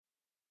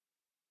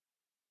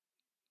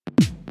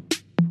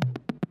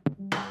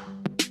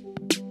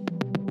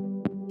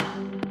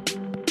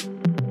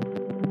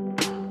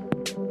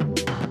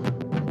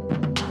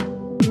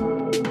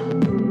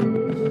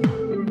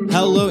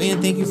Hello,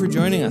 and thank you for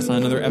joining us on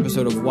another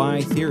episode of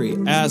Why Theory.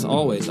 As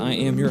always, I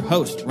am your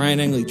host, Ryan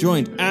Engley,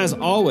 joined, as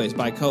always,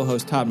 by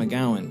co-host Todd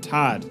McGowan.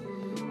 Todd,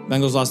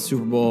 Bengals lost the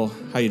Super Bowl.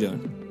 How you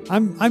doing?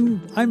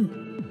 I'm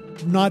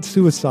not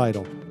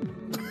suicidal.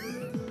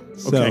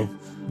 So okay.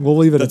 We'll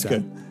leave it at that.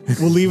 That's good.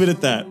 We'll leave it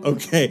at that.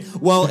 Okay.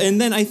 Well, and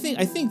then I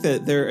think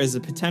that there is a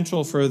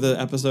potential for the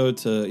episode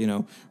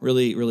to,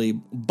 really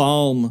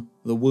balm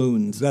the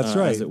wounds. That's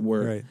right. As it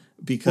were. Right.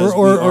 Because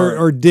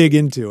or dig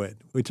into it.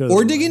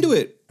 Dig into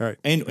it. All right.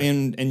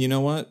 And you know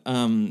what?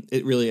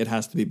 It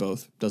has to be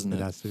both, doesn't it?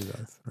 It has to be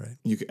both, right?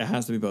 It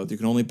has to be both. You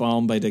can only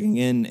balm by digging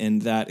in,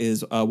 and that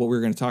is what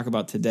we're going to talk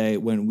about today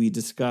when we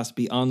discuss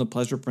Beyond the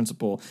Pleasure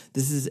Principle.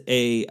 This is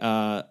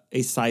a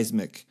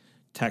seismic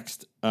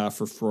text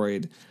for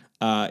Freud.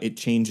 It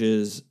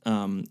changes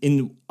on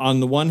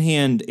the one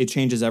hand, it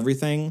changes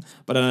everything,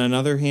 but on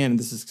another hand,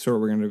 this is sort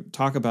of what we're going to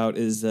talk about,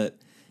 is that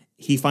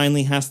he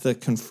finally has to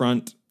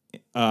confront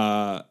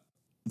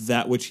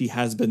that which he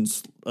has been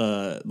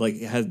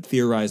had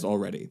theorized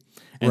already,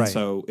 and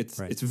so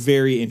it's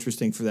very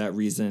interesting for that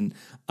reason.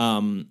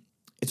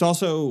 It's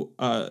also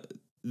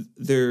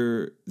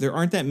there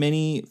aren't that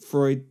many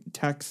Freud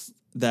texts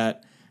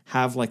that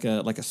have like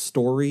a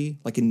story,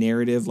 like a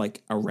narrative,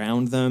 like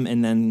around them,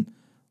 and then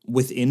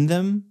within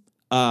them.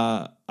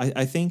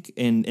 I think,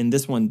 and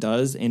this one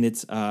does, and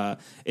it's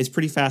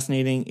pretty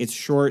fascinating. It's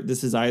short.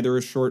 This is either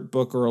a short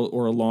book or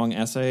a long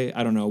essay.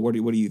 I don't know. What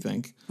do you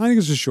think? I think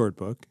it's a short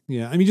book.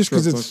 Yeah, I mean, just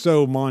because it's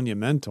so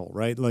monumental,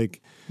 right?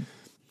 Like,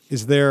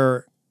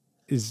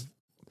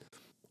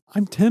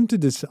 I'm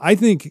tempted to say,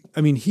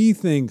 he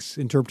thinks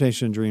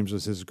Interpretation of Dreams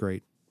was his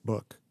great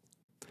book.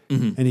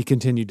 Mm-hmm. And he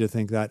continued to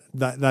think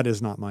that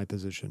is not my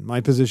position. My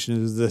position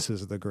is this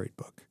is the great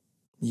book.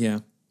 Yeah.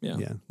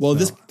 Yeah. Well,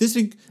 so. this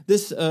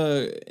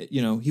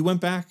he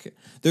went back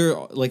there.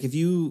 Like, if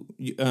you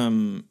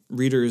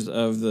readers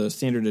of the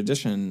standard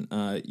edition,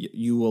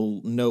 you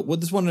will know. Well,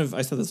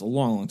 I said this a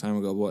long time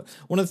ago. But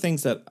one of the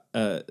things that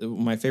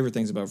my favorite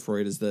things about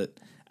Freud is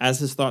that as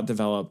his thought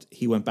developed,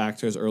 he went back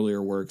to his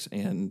earlier works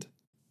and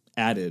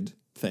added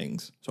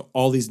things. So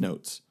all these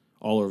notes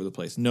all over the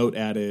place. Note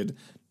added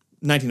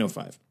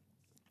 1905.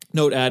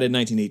 Note added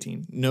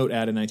 1918. Note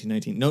added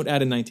 1919. Note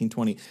added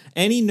 1920.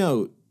 Any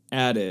note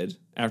added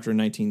after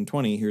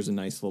 1920, here's a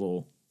nice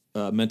little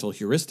mental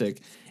heuristic,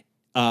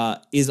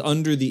 is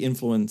under the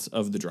influence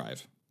of the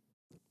drive.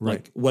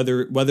 Right.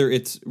 Like whether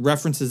it's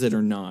references it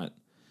or not,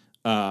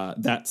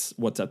 that's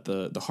what's at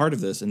the heart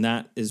of this, and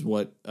that is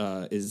what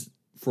is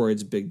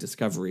Freud's big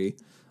discovery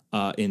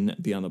in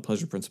Beyond the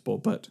Pleasure Principle.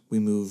 But we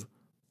move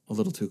a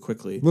little too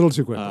quickly. A little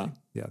too quickly.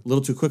 Yeah. A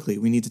little too quickly.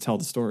 We need to tell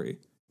the story.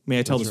 May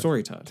I tell the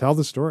story, Todd? Tell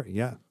the story,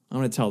 yeah. I'm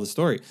going to tell the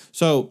story.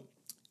 So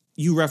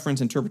you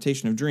reference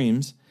Interpretation of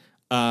Dreams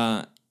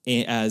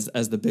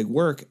as the big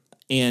work,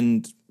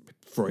 and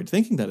Freud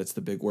thinking that it's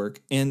the big work,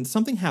 and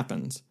something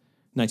happens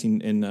around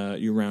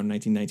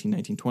 1919,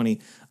 1920.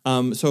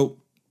 So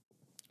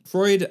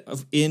Freud,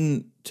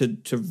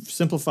 to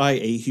simplify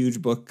a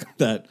huge book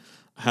that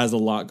has a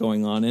lot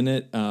going on in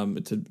it,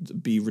 to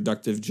be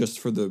reductive just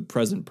for the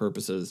present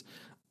purposes,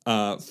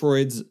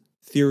 Freud's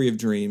theory of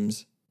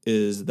dreams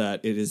is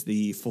that it is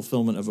the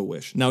fulfillment of a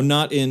wish. Now,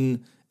 not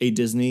in a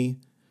Disney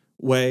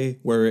way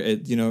where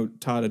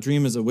Todd, a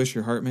dream is a wish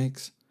your heart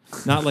makes.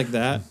 Not like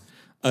that.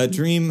 A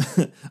dream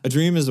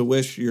is a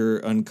wish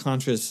your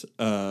unconscious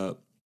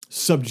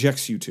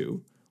subjects you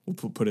to.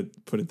 We'll put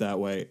it that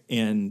way.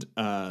 And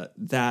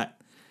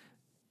that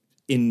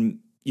in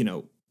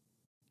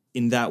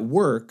that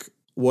work,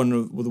 one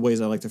of the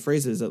ways I like to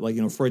phrase it is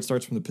that Freud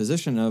starts from the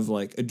position of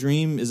a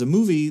dream is a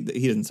movie.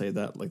 He didn't say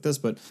that like this,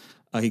 but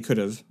he could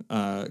have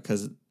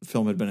because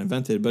film had been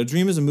invented. But a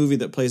dream is a movie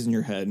that plays in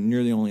your head, and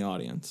you're the only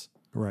audience.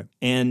 Right.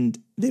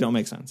 And they don't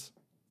make sense.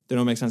 They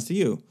don't make sense to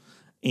you.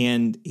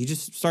 And he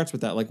just starts with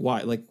that,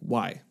 why?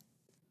 Why?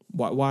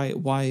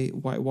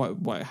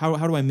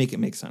 How do I make it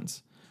make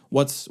sense?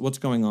 What's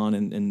going on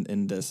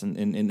in this?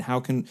 And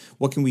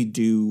what can we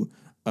do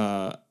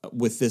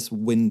with this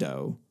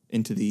window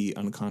into the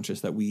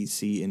unconscious that we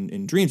see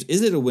in dreams?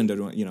 Is it a window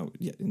to,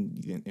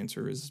 the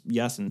answer is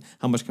yes. And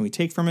how much can we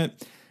take from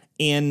it?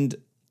 And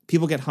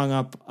people get hung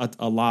up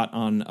a lot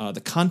on the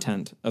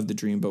content of the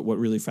dream, but what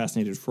really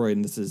fascinated Freud,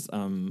 and this is,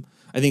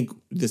 I think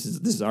this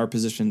is our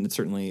position, it's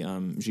certainly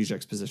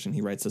Zizek's position,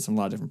 he writes this in a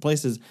lot of different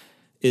places,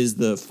 is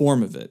the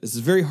form of it. This is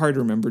very hard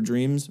to remember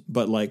dreams,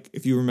 but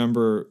if you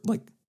remember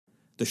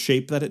the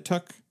shape that it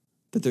took,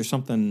 that there's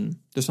something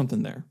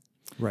there.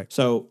 Right.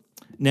 So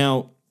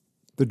now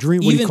the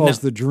dream, what he calls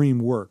the dream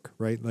work,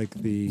 right?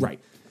 Right.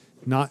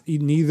 Not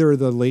neither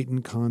the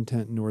latent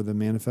content nor the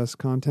manifest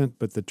content,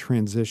 but the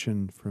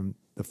transition from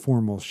the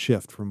formal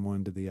shift from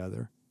one to the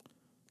other.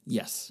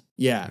 Yes.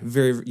 Yeah.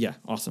 Very. Yeah.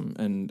 Awesome.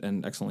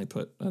 And excellently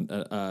put.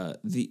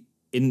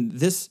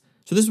 This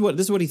is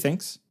what he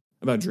thinks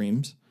about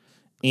dreams,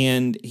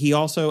 and he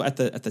also at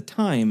the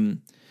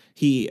time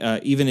he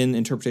even in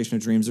Interpretation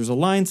of Dreams, there's a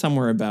line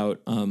somewhere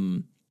about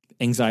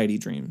anxiety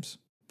dreams,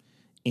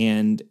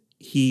 and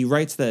he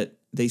writes that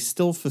they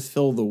still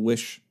fulfill the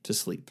wish to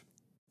sleep.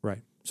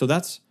 Right.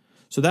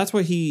 So that's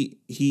what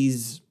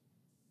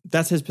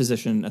that's his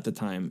position at the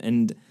time.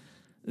 And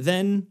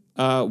then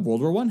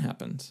World War I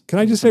happens. Can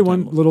I just say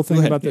one little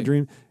thing about the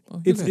dream?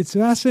 It's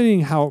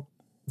fascinating how,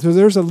 so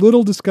there's a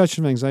little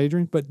discussion of anxiety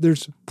dreams, but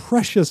there's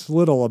precious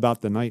little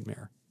about the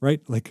nightmare,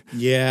 right? Like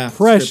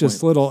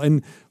precious little.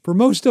 And for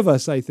most of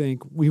us, I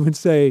think we would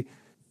say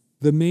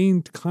the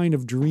main kind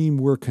of dream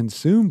we're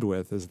consumed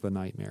with is the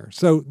nightmare.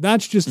 So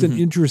that's just an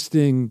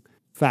interesting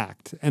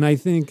fact. And I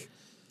think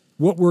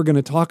what we're going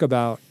to talk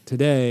about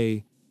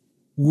today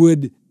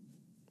would,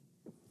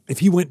 if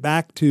he went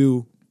back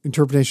to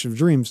interpretation of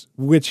dreams,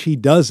 which he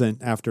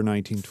doesn't after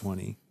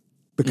 1920,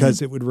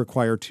 because it would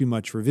require too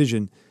much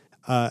revision,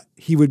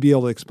 he would be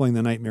able to explain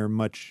the nightmare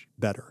much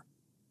better.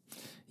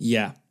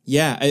 Yeah.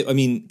 I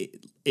mean,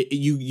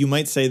 you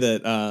might say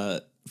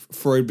that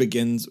Freud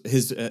begins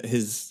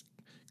his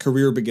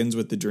career begins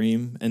with the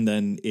dream, and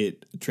then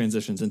it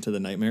transitions into the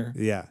nightmare.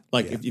 Yeah,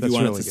 if you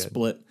wanted to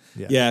split.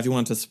 Yeah, if you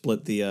wanted to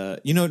split the,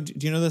 do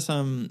you know this?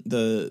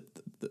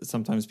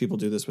 Sometimes people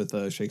do this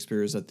with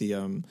Shakespeare. Is that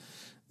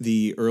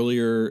the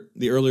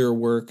earlier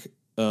work,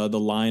 the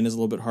line is a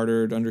little bit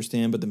harder to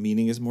understand, but the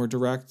meaning is more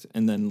direct.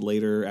 And then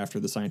later, after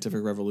the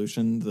scientific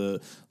revolution,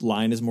 the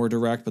line is more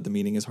direct, but the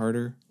meaning is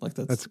harder. Like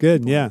that's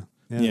good. Yeah.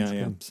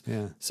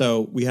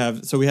 So we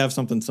have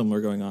something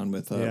similar going on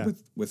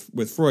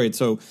with Freud.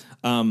 So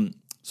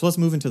let's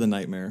move into the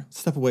nightmare.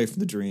 Step away from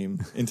the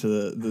dream into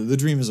the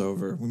dream is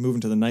over. We move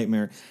into the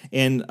nightmare.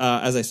 And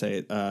as I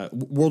say,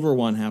 World War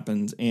I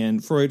happens,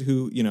 and Freud,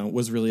 who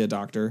was really a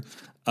doctor,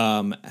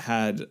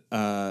 had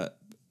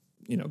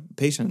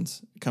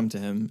patients come to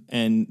him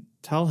and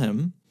tell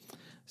him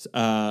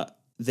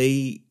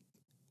they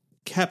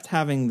kept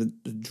having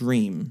the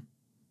dream.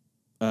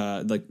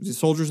 Like the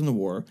soldiers in the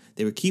war,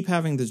 they would keep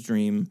having this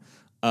dream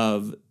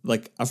of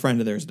like a friend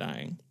of theirs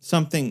dying,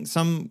 some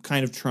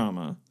kind of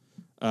trauma,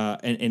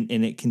 and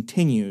it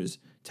continues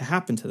to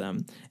happen to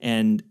them.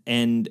 And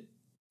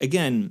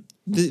again,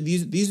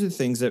 these are the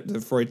things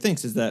that Freud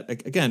thinks is that,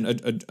 again,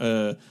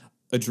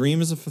 a dream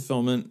is a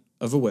fulfillment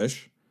of a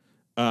wish,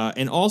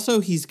 and also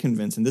he's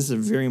convinced, and this is a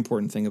very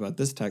important thing about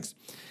this text,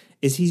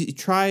 is he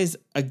tries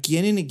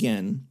again and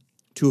again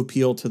to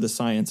appeal to the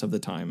science of the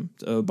time,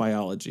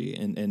 biology,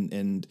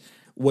 and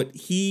what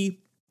he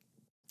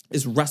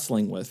is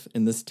wrestling with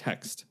in this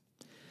text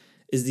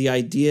is the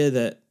idea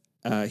that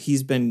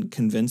he's been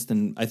convinced,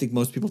 and I think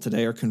most people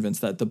today are convinced,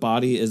 that the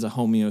body is a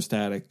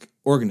homeostatic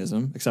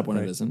organism, except when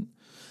it isn't.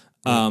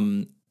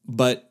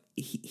 But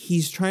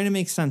he's trying to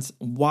make sense.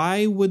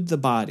 Why would the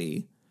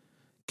body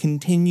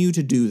continue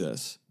to do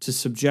this, to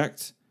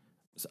subject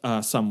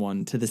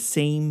someone to the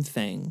same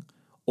thing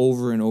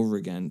over and over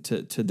again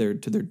to their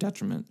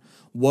detriment?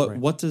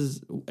 What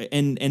does,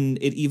 and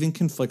it even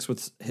conflicts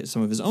with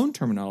some of his own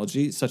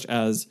terminology, such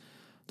as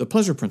the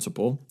pleasure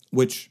principle,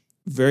 which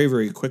very,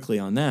 very quickly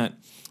on that,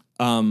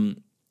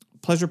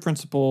 pleasure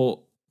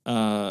principle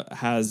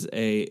has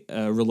a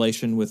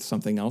relation with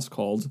something else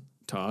called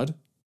Todd,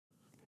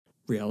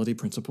 reality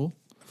principle.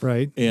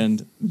 Right.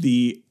 And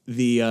the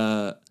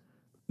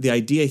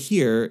idea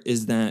here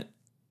is that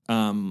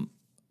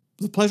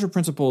the pleasure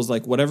principle is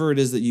like whatever it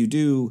is that you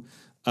do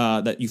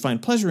that you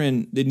find pleasure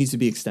in, it needs to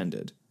be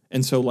extended.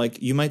 And so,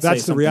 like, you might say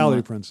that's the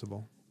reality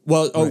principle.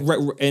 Well,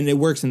 and it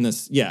works in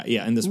this,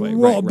 in this way.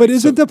 Well, but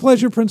isn't the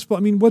pleasure principle?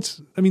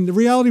 The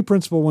reality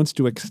principle wants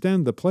to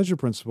extend the pleasure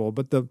principle,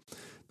 but the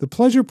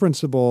pleasure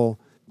principle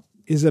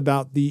is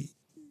about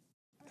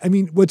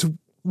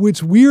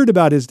what's weird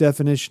about his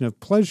definition of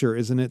pleasure,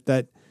 isn't it?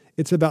 That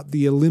it's about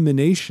the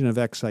elimination of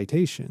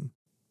excitation.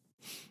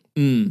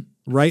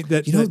 Right?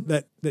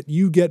 That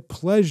you get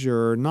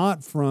pleasure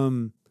not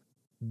from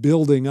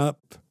building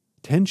up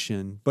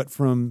tension, but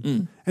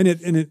from and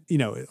it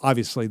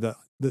obviously the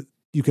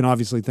you can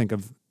obviously think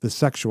of the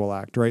sexual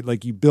act, right?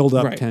 Like you build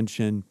up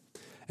tension,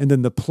 and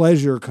then the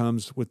pleasure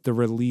comes with the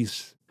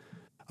release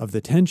of the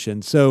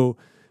tension. So,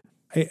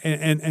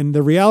 and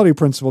the reality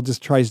principle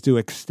just tries to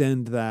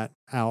extend that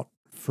out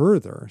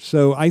further.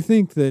 So I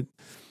think that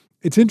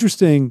it's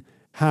interesting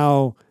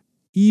how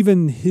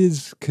even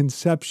his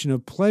conception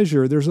of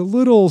pleasure, there's a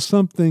little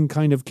something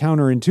kind of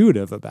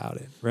counterintuitive about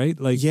it, right?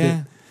 Like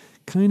it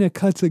kind of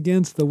cuts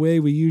against the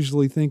way we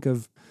usually think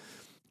of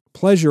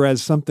pleasure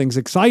as something's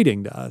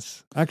exciting to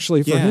us.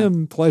 Actually, for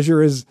him,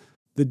 pleasure is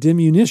the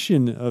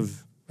diminution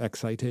of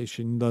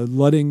excitation, the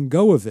letting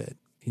go of it,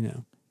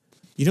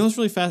 what's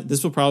really fast?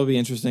 This will probably be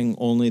interesting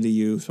only to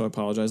you, so I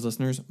apologize,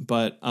 listeners.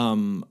 But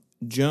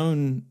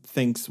Joan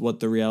thinks what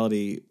the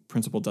reality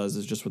principle does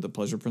is just what the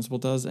pleasure principle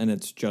does, and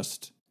it's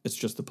just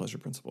the pleasure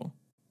principle.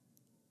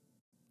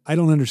 I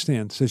don't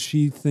understand. So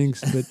she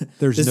thinks that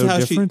there's no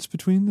difference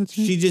between the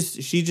two?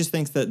 She just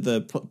thinks that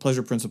the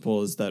pleasure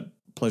principle is that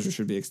pleasure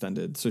should be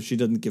extended. So she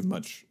doesn't give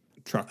much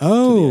truck to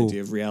the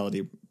idea of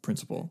reality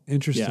principle.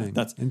 Interesting.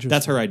 Yeah,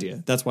 that's her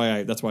idea. That's why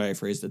I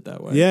phrased it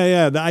that way.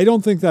 Yeah. I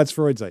don't think that's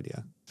Freud's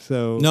idea.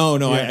 So no.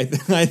 I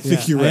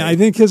think you're right. I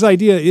think his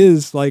idea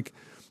is like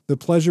the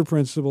pleasure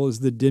principle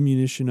is the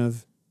diminution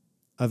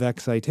of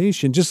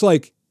excitation, just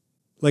like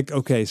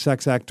okay,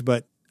 sex act,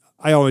 but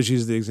I always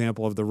use the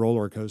example of the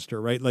roller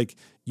coaster, right? Like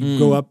you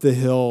go up the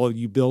hill,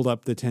 you build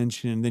up the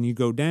tension, then you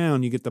go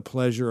down, you get the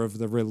pleasure of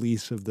the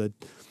release of the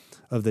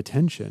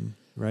tension,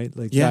 right?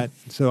 Like that.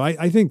 So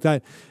I think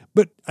that,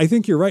 but I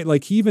think you're right.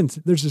 Like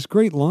there's this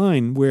great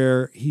line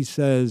where he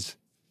says,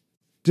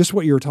 just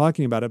what you were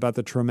talking about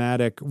the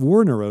traumatic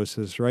war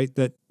neurosis, right?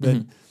 That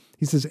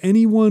he says,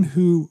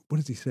 what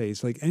does he say?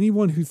 It's like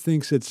anyone who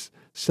thinks it's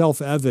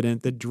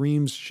self-evident that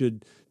dreams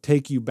should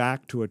take you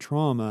back to a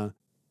trauma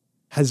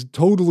has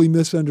totally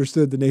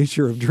misunderstood the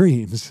nature of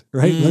dreams,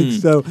 right?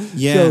 So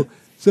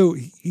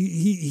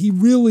he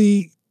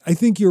really, I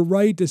think you're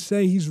right to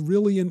say he's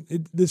really in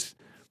this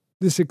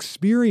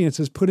experience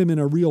has put him in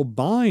a real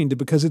bind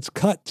because it's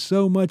cut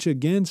so much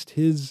against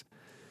his,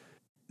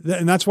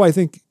 and that's why I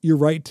think you're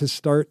right to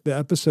start the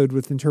episode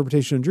with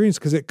interpretation of dreams,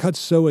 because it cuts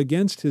so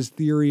against his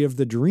theory of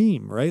the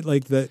dream, right?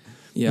 Like that,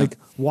 like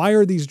why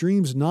are these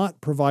dreams not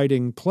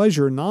providing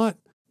pleasure, not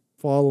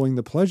following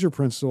the pleasure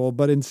principle,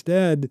 but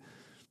instead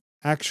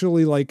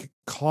actually like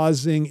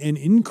causing an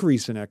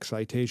increase in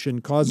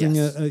excitation, causing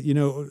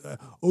a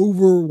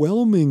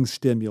overwhelming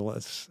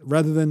stimulus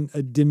rather than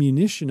a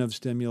diminution of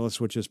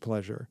stimulus, which is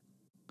pleasure.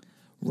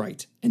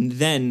 Right. And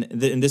then,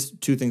 and this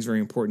two things very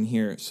important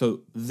here.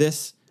 So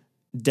this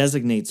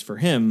designates for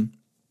him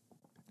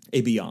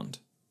a beyond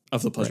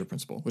of the pleasure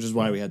principle, which is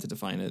why we had to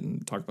define it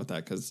and talk about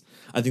that. Because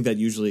I think that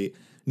usually,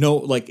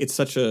 it's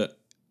such a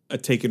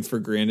taken for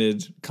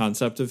granted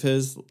concept of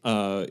his,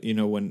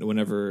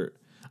 whenever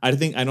I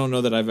don't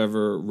know that I've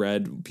ever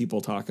read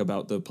people talk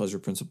about the pleasure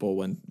principle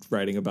when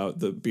writing about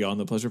the beyond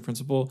the pleasure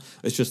principle.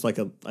 It's just like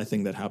a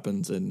thing that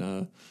happens in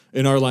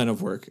our line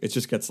of work. It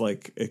just gets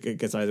like it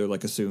gets either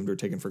like assumed or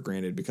taken for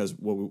granted because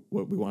what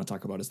we want to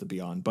talk about is the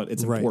beyond. But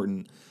it's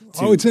important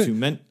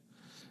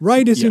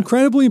Right, it's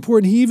incredibly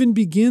important. He even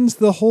begins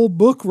the whole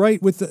book,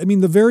 right, with,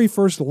 the very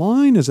first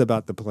line is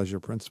about the pleasure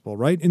principle,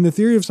 right? In the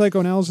theory of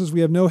psychoanalysis, we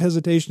have no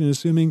hesitation in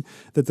assuming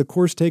that the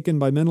course taken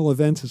by mental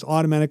events is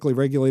automatically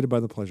regulated by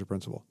the pleasure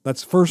principle.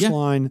 That's first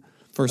line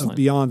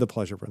beyond the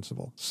pleasure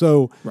principle.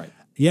 So,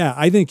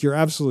 I think you're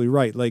absolutely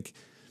right. Like,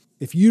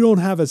 if you don't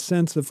have a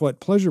sense of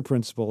what pleasure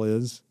principle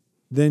is,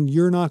 then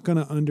you're not going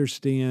to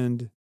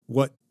understand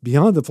what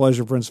beyond the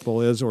pleasure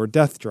principle is or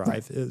death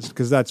drive is,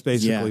 because that's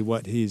basically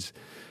what he's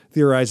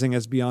theorizing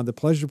as beyond the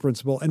pleasure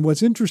principle. And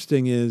what's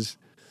interesting is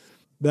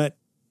that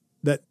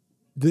the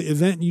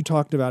event you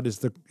talked about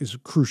is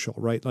crucial,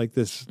 right? Like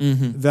this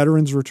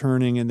veterans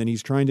returning, and then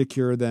he's trying to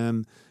cure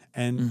them,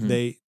 and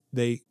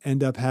they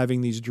end up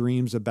having these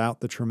dreams about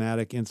the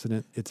traumatic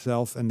incident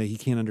itself, and he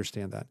can't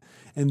understand that.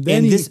 And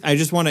then I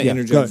just want to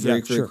interject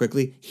very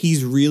quickly.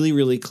 He's really,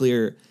 really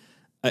clear.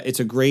 It's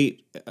a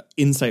great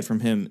insight from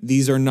him.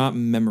 These are not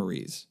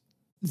memories.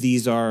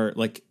 These are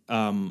like,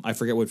 I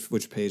forget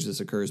which page this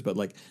occurs, but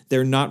like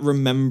they're not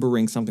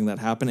remembering something that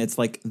happened. It's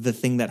like the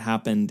thing that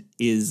happened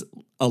is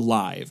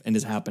alive and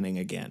is happening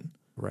again.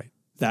 Right.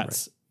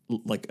 That's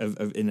like,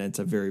 and it's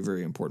a very,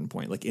 very important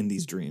point. Like in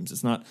these dreams,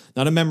 it's not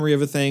a memory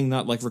of a thing,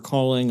 not like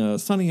recalling a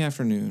sunny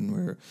afternoon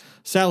or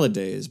Salad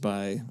Days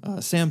by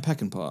Sam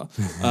Peckinpah,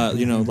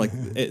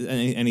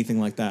 anything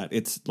like that.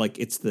 It's like,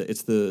 it's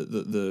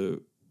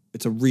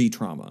a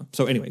re-trauma.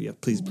 So anyway,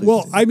 please.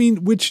 Well,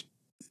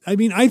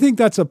 I think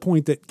that's a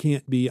point that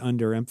can't be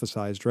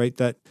underemphasized, right?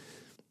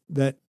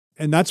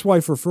 And that's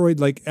why for Freud,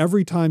 like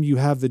every time you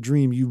have the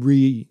dream, you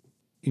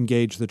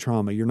re-engage the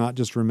trauma. You're not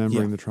just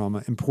remembering the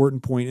trauma.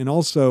 Important point. And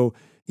also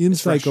in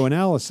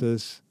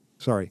psychoanalysis,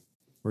 sorry,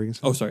 what were you going to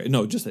say? Oh, sorry.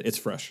 No, just it's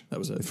fresh. That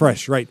was it.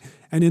 Fresh, right.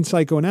 And in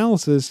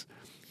psychoanalysis,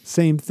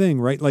 same thing,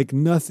 right? Like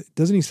nothing,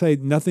 doesn't he say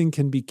nothing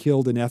can be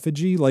killed in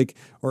effigy, like,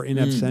 or in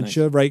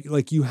absentia, right?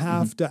 Like you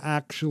have to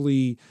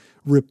actually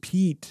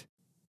repeat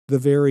the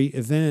very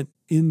event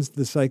in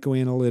the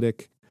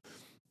psychoanalytic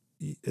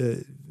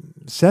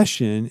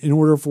session in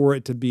order for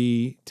it to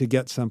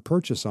get some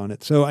purchase on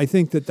it. So I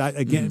think that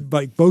again,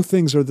 like both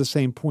things are the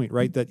same point,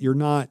 right? That you're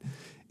not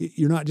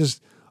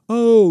just,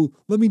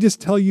 let me just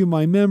tell you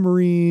my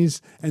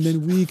memories and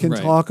then we can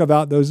talk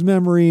about those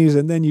memories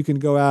and then you can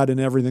go out and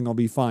everything will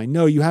be fine.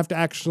 No, you have to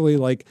actually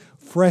like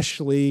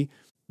freshly,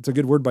 it's a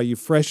good word by you,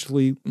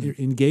 freshly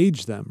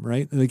engage them,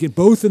 right? And they get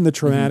both in the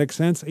traumatic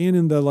sense and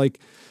in the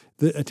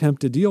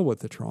attempt to deal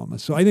with the trauma.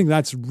 So I think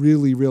that's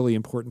really, really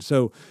important.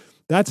 So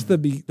that's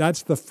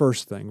the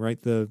first thing,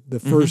 right? The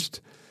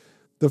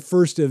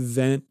first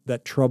event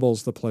that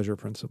troubles the pleasure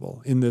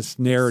principle in this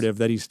narrative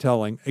that he's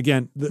telling.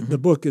 Again, the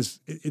book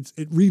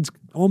it reads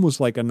almost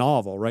like a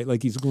novel, right?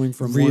 Like he's going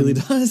from one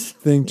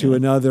thing to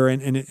another,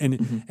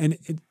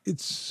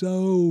 it's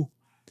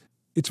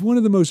one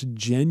of the most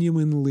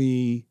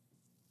genuinely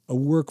a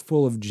work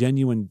full of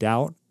genuine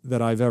doubt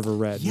that I've ever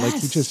read. Yes.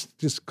 Like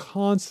just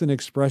constant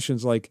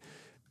expressions like,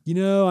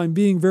 I'm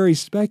being very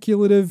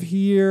speculative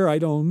here. I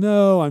don't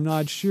know. I'm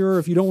not sure.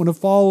 If you don't want to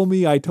follow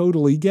me, I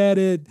totally get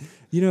it.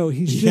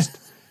 He's just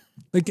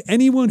like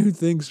anyone who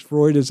thinks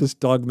Freud is this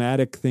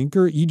dogmatic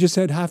thinker, you just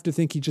have to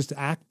think he's just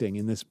acting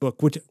in this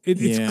book, which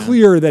it's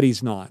clear that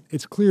he's not.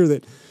 It's clear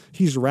that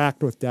he's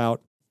racked with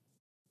doubt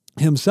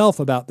himself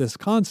about this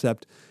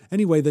concept.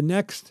 Anyway, the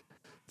next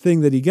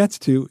thing that he gets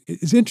to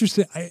is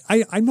interesting.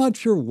 I'm not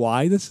sure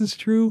why this is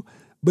true,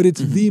 but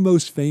it's the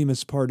most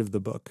famous part of the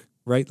book,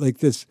 right? Like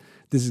this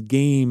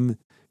game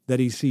that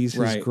he sees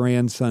his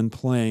grandson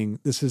playing.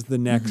 This is the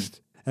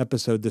next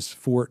episode, this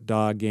Fort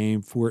Da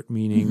game, Fort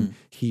meaning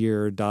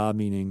here, Da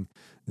meaning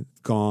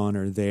gone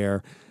or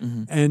there.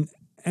 And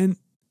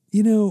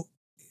you know,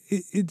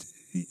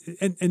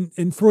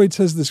 and Freud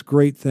says this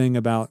great thing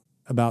about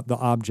the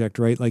object,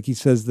 right? Like he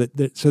says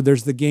that so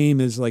there's the game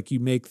is like you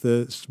make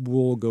the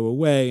spool go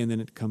away and then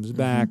it comes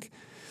back.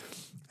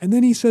 And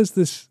then he says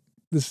this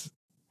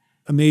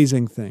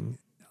amazing thing.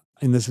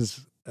 And this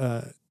is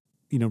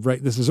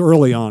this is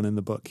early on in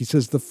the book. He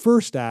says the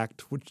first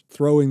act, which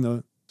throwing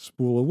the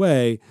spool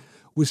away,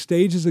 was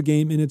staged as a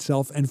game in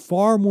itself and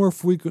far more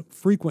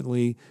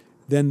frequently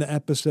than the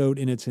episode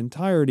in its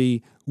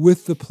entirety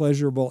with the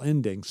pleasurable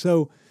ending.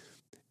 So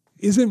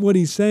isn't what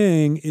he's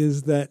saying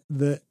is that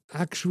the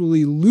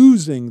actually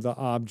losing the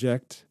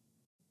object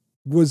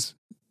was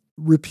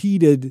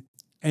repeated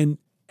and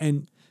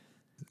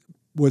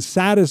was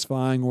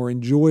satisfying or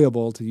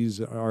enjoyable, to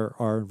use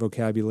our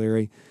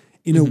vocabulary,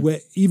 in a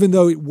way, even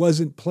though it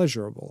wasn't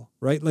pleasurable,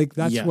 right? Like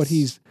that's what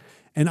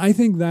and I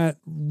think that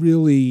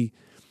really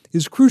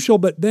is crucial.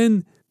 But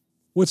then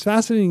what's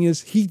fascinating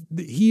is he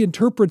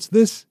interprets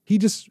this, he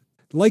just,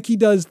 like he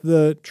does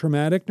the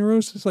traumatic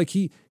neurosis, like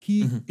he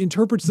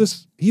interprets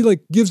this, he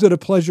like gives it a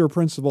pleasure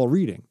principle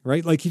reading,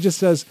 right? Like he just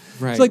says,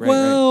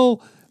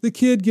 the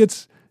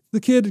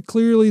kid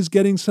clearly is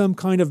getting some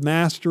kind of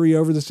mastery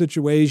over the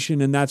situation,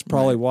 and that's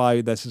probably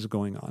why this is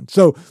going on.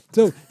 So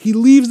he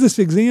leaves this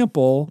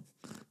example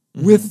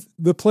with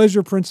the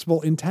pleasure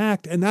principle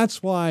intact, and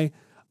that's why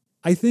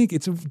I think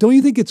don't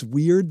you think it's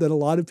weird that a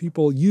lot of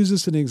people use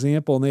this as an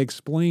example and they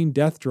explain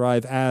Death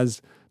Drive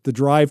as the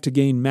drive to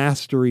gain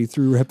mastery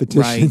through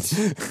repetition?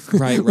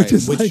 Right. Which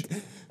is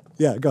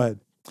yeah, go ahead.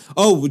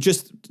 Oh,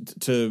 just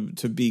to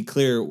be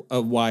clear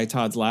of why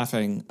Todd's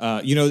laughing,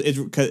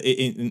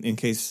 in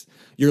case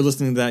you're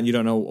listening to that and you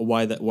don't know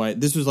why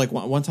this was like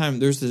one time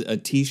there's a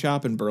tea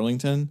shop in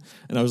Burlington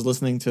and I was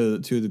listening to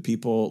the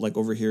people, like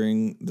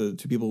overhearing the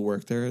two people who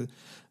work there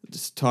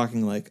just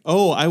talking like,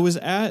 oh, I was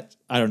at,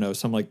 I don't know,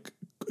 some like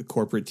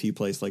corporate tea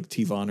place like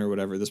Teavana or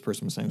whatever. This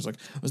person was saying, was like,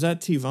 I was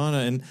at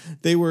Teavana and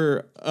they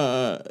were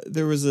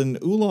there was an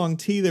oolong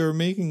tea they were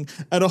making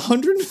at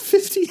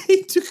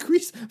 158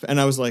 degrees, and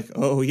I was like,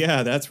 oh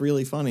yeah, that's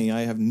really funny.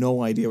 I have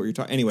no idea what you're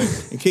talking. Anyway,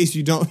 in case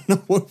you don't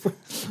know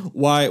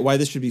why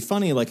this should be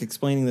funny, like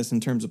explaining this in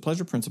terms of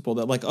pleasure principle,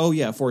 that like, oh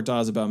yeah, Fort Da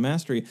is about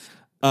mastery.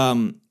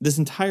 This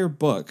entire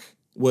book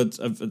would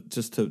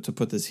just to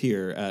put this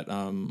here at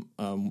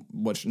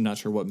not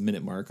sure what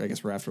minute mark. I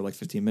guess we're after like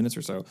 15 minutes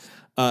or so.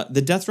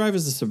 The Death Drive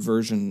is a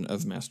subversion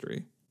of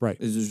mastery. Right.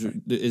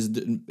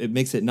 It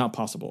makes it not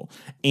possible,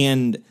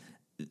 and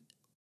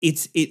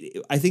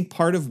I think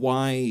part of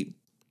why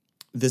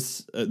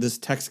this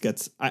text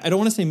gets, I don't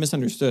want to say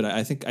misunderstood.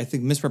 I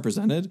think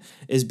misrepresented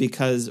is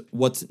because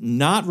what's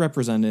not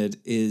represented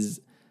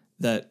is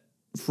that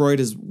Freud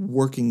is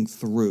working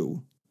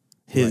through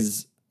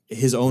his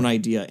own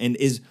idea and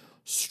is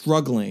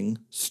struggling.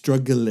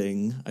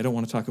 I don't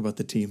want to talk about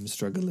the team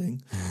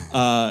struggling.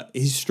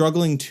 He's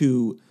struggling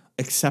to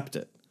accept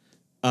it.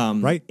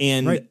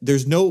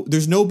 There's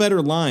no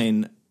better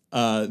line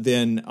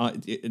than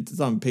it's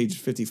on page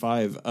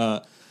 55.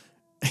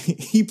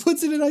 He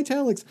puts it in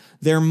italics.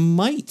 There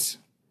might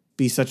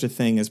be such a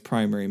thing as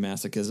primary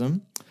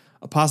masochism,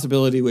 a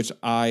possibility which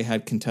I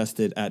had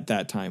contested at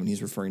that time, and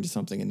he's referring to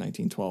something in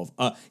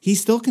 1912.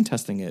 He's still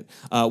contesting it.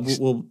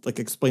 We'll like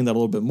explain that a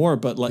little bit more,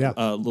 but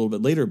a little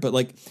bit later. But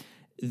like,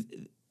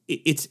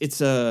 it's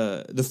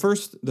the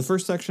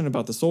first section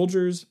about the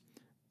soldiers,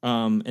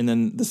 and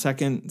then the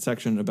second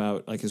section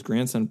about like his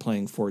grandson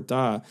playing Fort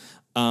Da.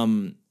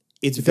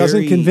 It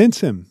doesn't convince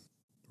him,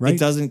 right? It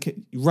doesn't,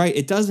 right?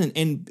 It doesn't.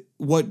 And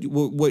what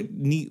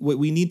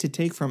we need to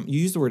take from, you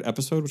use the word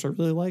episode, which I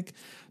really like.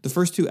 The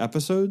first two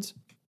episodes.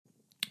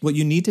 What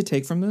you need to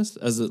take from this,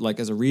 as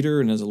a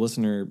reader and as a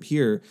listener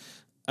here,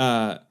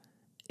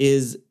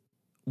 is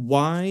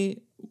why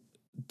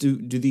do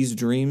these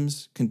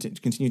dreams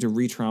continue to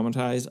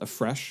re-traumatize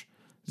afresh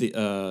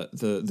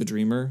the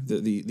dreamer,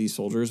 these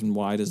soldiers, and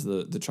why does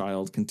the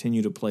child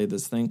continue to play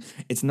this thing?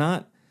 It's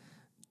not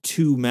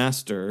to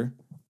master;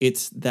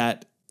 it's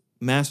that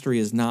mastery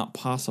is not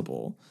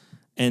possible,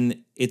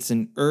 and it's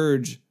an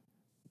urge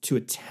to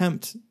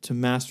attempt to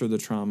master the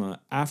trauma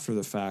after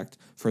the fact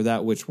for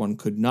that which one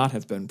could not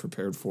have been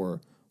prepared for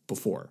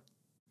before.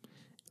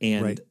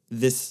 And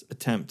this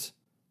attempt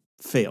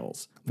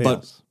fails.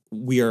 But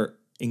we are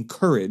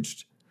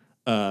encouraged,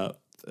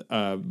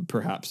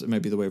 perhaps it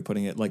might be the way of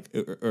putting it, like,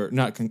 or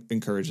not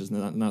encouraged is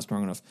not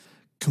strong enough,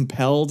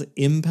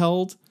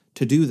 impelled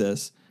to do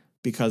this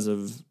because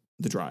of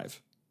the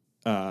drive,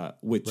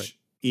 which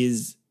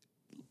is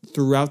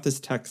throughout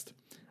this text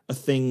a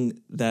thing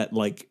that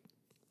like,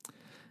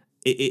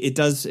 it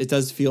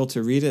does feel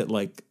to read it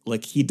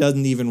like he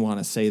doesn't even want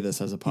to say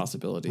this as a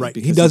possibility. Right.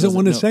 He doesn't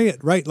want to say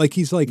it. Right. Like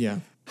he's like,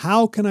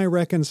 how can I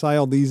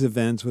reconcile these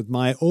events with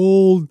my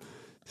old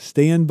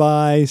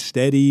standby,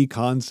 steady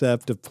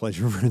concept of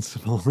pleasure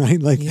principle,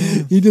 right? Like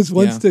he just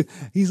wants to,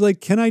 he's like,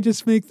 can I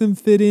just make them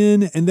fit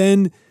in? And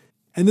then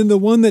the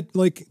one that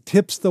like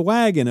tips the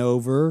wagon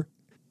over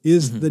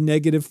is the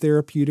negative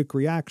therapeutic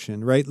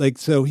reaction, right? Like,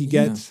 so he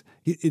gets,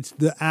 it's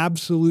the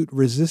absolute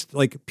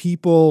like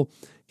people,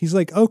 he's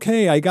like,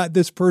 okay, I got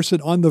this person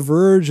on the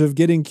verge of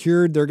getting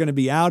cured. They're going to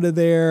be out of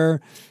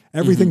there.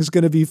 Everything's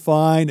going to be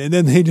fine. And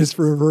then they just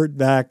revert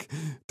back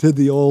to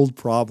the old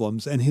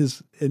problems. And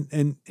his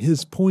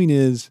point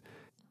is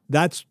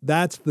that's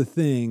the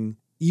thing,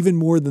 even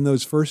more than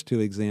those first two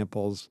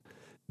examples.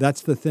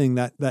 That's the thing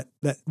that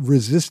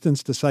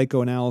resistance to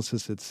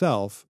psychoanalysis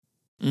itself,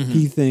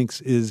 he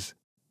thinks is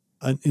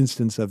an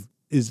instance of,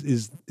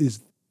 is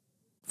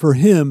for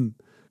him.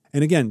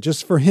 And again,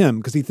 just for him,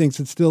 because he thinks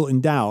it's still in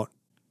doubt,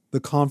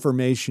 the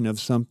confirmation of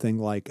something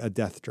like a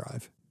death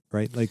drive.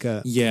 Right, like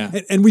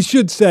and we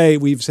should say,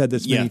 we've said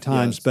this many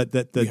times, but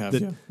that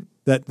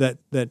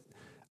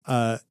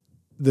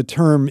the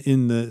term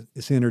in the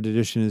standard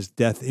edition is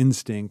death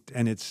instinct,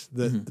 and it's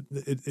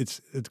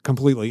it's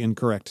completely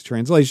incorrect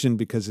translation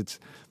because it's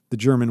the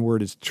German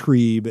word is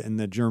Trieb, and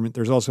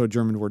there's also a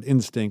German word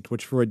instinct,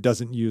 which Freud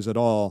doesn't use at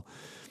all,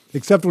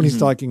 except when he's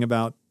talking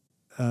about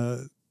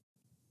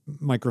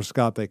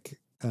microscopic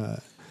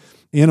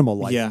animal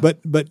life. Yeah. But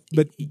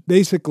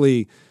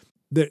basically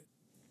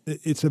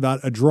it's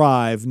about a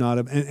drive, not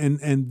a,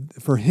 and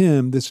for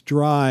him, this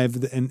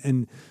drive,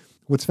 and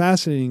what's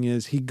fascinating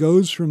is he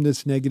goes from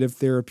this negative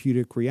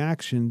therapeutic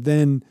reaction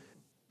then,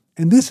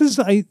 and this is,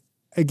 I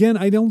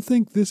don't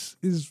think this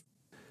is,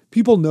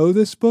 people know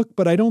this book,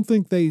 but I don't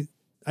think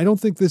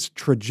this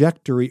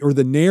trajectory or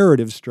the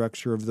narrative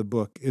structure of the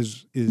book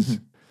is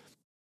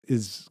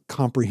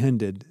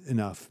comprehended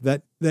enough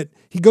that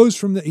he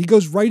goes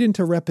right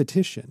into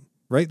repetition.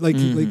 Right,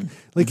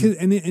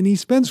 and he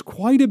spends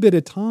quite a bit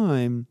of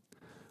time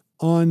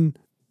on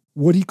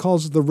what he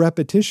calls the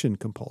repetition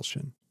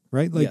compulsion.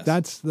 Right, like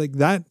that's like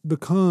that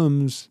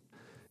becomes,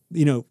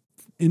 in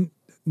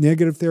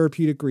negative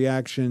therapeutic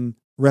reaction,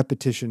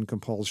 repetition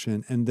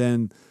compulsion, and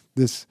then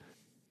this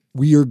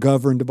we are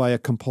governed by a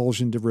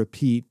compulsion to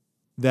repeat.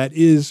 That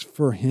is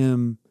for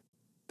him.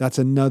 That's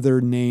another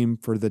name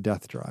for the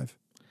death drive.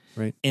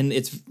 Right, and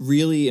it's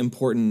really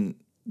important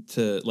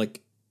to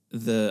like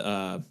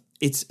the.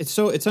 It's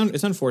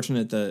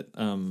unfortunate that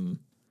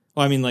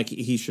well, I mean, like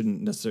he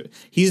shouldn't necessarily,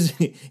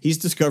 he's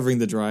discovering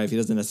the drive. He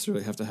doesn't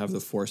necessarily have to have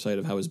the foresight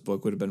of how his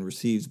book would have been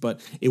received,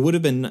 but it would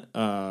have been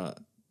it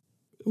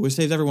would have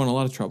saved everyone a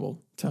lot of trouble,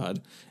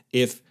 Todd,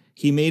 if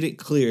he made it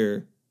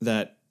clear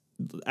that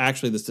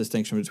actually this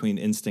distinction between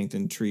instinct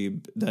and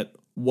Trieb, that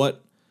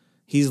what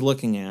he's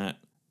looking at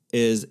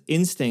is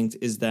instinct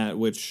is that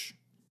which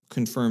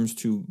confirms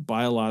to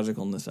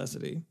biological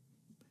necessity.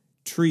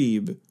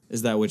 Trieb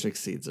is that which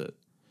exceeds it.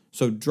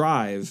 So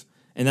drive,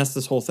 and that's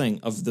this whole thing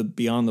of the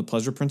beyond the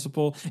pleasure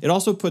principle. It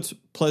also puts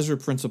pleasure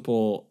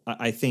principle,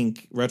 I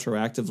think,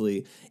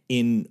 retroactively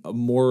in a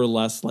more or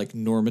less like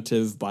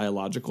normative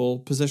biological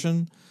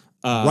position.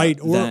 Right.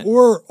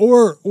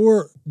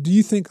 Or do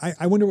you think,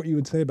 I wonder what you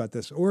would say about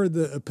this, or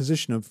the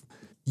position of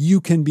you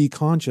can be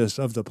conscious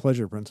of the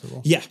pleasure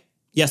principle. Yeah.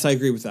 Yes, I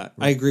agree with that.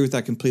 Right. I agree with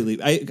that completely.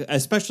 I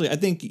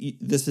think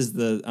this is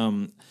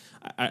the,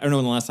 I don't know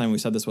when the last time we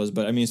said this was,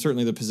 but I mean,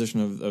 certainly the position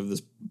of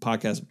this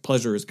podcast,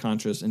 pleasure is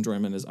conscious,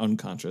 enjoyment is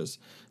unconscious.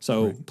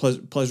 So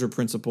pleasure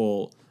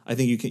principle, I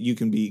think you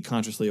can be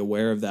consciously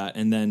aware of that.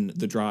 And then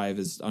the drive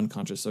is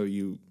unconscious. So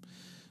you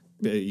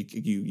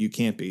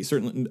can't be,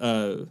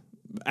 certainly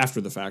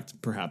after the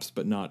fact, perhaps,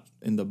 but not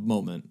in the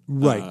moment.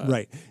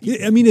 Right.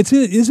 I mean,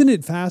 isn't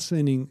it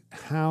fascinating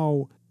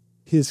how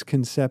his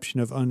conception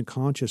of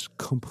unconscious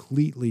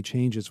completely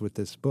changes with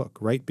this book,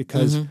 right?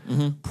 Because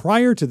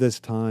prior to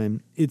this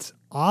time, it's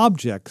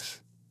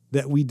objects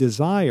that we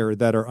desire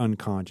that are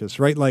unconscious,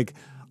 right? Like,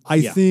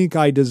 I think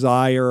I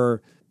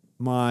desire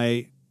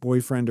my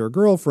boyfriend or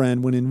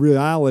girlfriend when in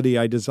reality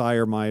I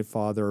desire my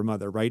father or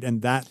mother, right?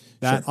 And that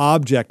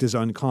object is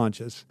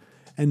unconscious.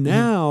 And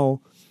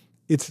now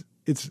it's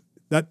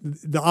that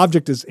the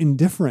object is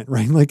indifferent,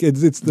 right? Like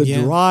it's the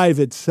drive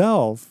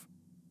itself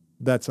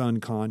that's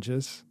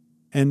unconscious.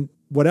 And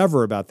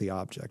whatever about the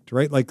object,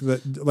 right? Like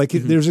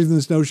there's even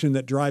this notion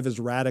that drive is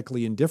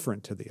radically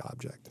indifferent to the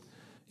object.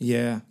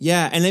 Yeah.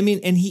 And I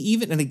mean, and he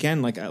even, and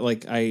again,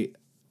 I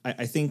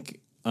think,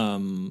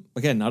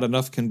 again, not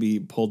enough can be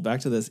pulled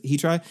back to this.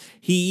 He's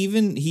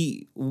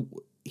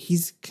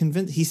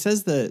convinced, he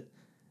says that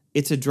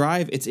it's a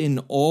drive, it's in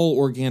all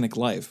organic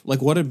life.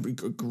 Like what a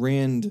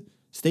grand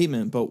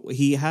statement, but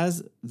he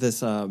has this,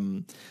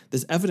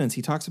 this evidence.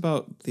 He talks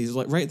about these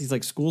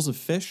schools of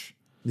fish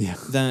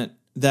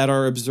that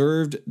are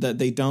observed, that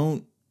they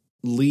don't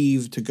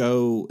leave to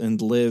go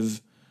and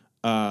live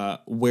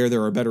where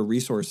there are better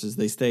resources.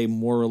 They stay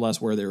more or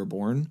less where they were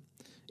born,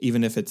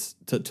 even if it's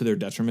to their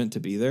detriment to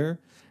be there.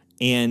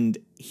 And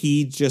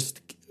he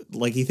just,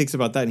 he thinks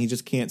about that and he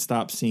just can't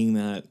stop seeing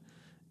that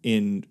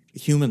in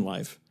human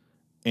life.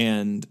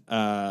 And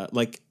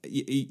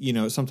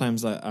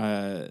sometimes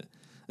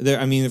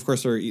I mean, of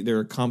course, there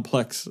are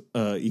complex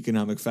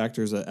economic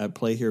factors at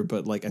play here,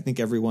 but like I think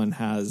everyone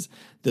has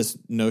this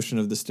notion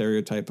of the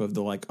stereotype of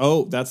the like,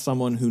 oh, that's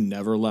someone who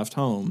never left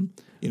home,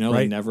 you know, Right.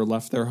 they never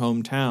left their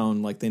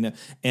hometown, like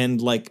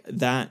and like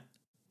that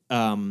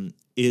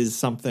is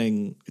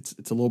something. It's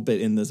a little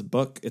bit in this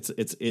book. It's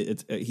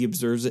he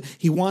observes it.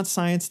 He wants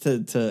science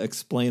to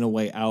explain a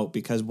way out,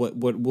 because what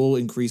will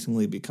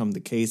increasingly become the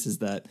case is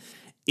that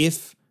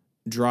if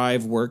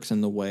drive works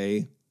in the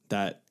way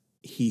that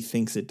he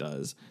thinks it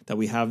does, that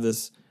we have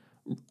this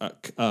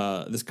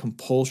this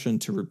compulsion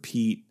to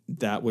repeat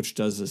that which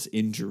does us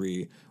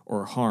injury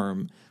or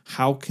harm,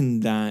 how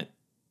can that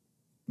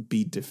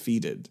be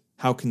defeated?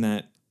 How can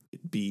that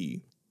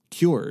be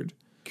cured?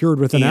 Cured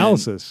with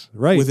analysis,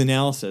 right? With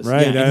analysis,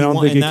 right? Yeah, I don't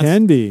think it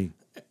can be.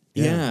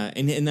 Yeah,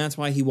 and that's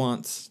why he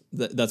wants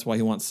that's why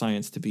he wants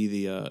science to be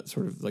the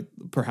sort of like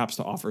perhaps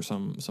to offer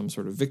some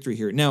sort of victory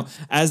here. Now,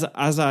 as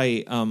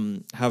I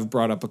have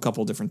brought up a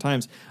couple different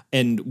times,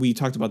 and we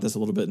talked about this a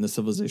little bit in the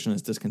Civilization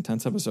as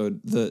Discontents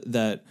episode,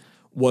 that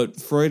what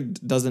Freud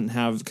doesn't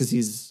have, because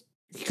he's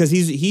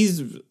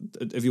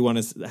if you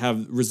want to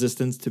have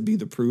resistance to be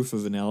the proof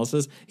of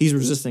analysis, he's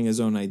resisting his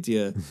own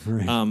idea.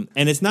 Right.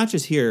 And it's not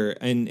just here,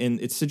 and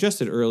it's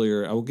suggested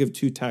earlier. I will give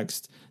two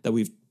texts that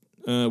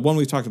one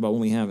we've talked about,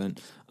 one we haven't.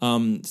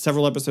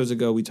 Several episodes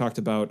ago, we talked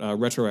about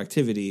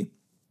retroactivity,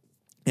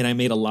 and I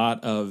made a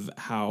lot of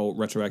how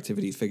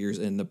retroactivity figures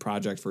in the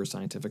Project for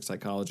Scientific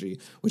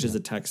Psychology, which is a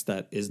text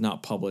that is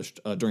not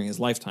published during his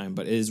lifetime,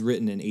 but is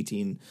written in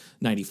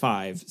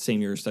 1895, same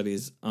year of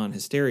studies on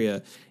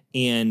hysteria.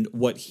 And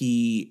what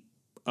he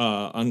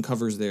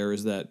uncovers there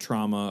is that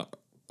trauma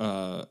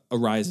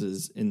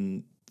arises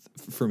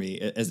for me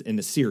as in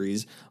a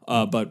series,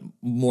 but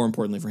more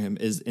importantly for him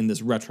is in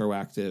this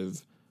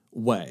retroactive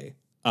way.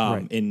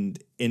 Right. And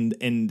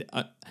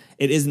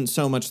it isn't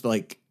so much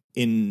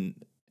it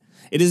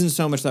isn't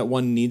so much that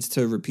one needs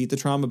to repeat the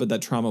trauma, but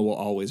that trauma will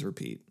always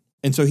repeat.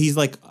 And so he's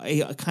like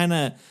kind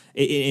of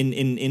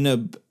in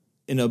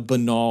a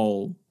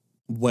banal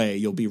way,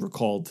 you'll be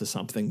recalled to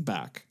something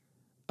back.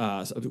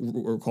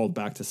 Recalled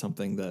back to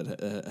something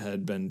that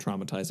had been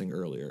traumatizing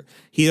earlier.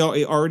 He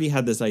already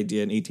had this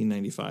idea in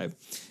 1895.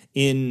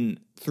 In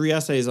 3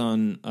 essays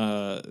on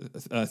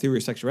theory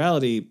of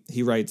sexuality,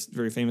 he writes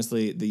very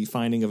famously, the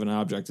finding of an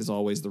object is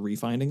always the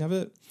refinding of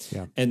it.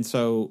 Yeah. And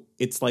so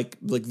it's like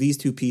these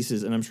two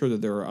pieces, and I'm sure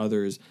that there are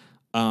others,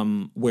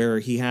 where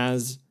he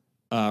has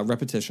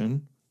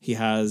repetition, he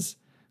has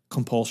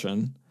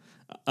compulsion,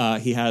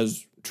 he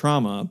has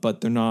trauma,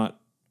 but they're not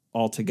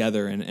all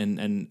together,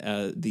 and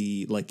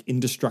the like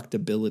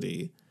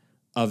indestructibility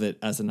of it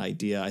as an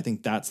idea. I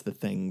think that's the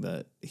thing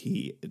that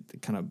he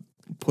kind of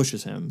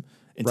pushes him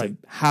into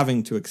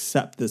having to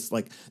accept this,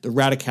 like the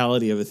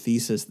radicality of a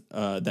thesis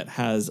that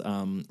has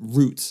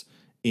roots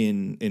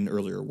in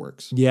earlier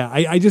works. Yeah,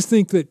 I just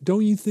think that,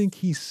 don't you think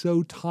he's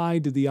so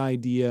tied to the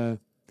idea,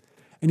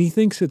 and he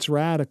thinks it's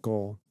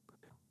radical,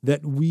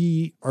 that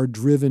we are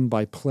driven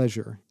by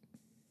pleasure.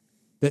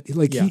 That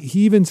he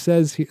even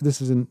says here,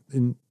 this is in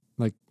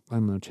like, I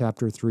don't know,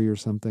 chapter 3 or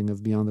something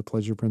of Beyond the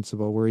Pleasure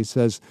Principle, where he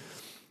says,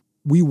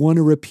 we want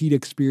to repeat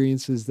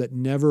experiences that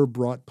never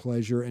brought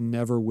pleasure and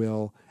never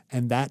will.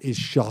 And that is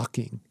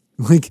shocking.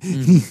 Like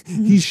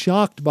he's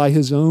shocked by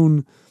his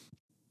own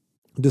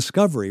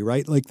discovery,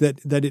 right? Like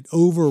that it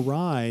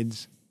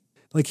overrides.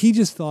 Like he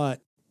just thought,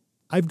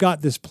 I've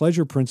got this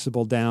pleasure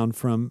principle down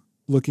from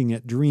looking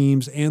at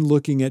dreams and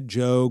looking at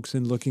jokes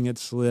and looking at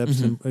slips,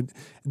 and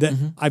that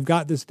I've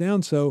got this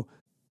down. So,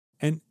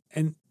 and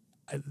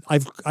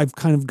I've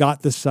kind of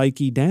got the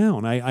psyche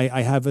down.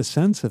 I have a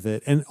sense of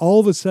it. And all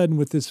of a sudden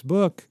with this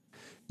book,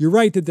 you're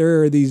right that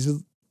there are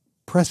these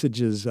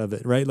presages of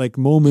it, right? Like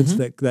moments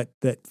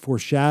that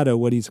foreshadow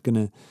what he's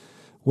gonna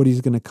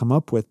come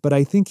up with. But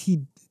I think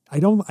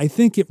I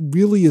think it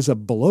really is a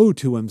blow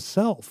to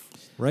himself,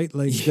 right?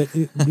 Like that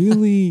it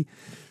really,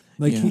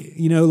 like,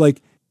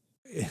 like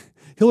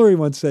Hillary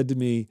once said to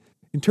me,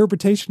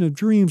 interpretation of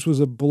dreams was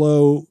a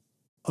blow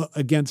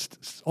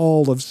against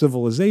all of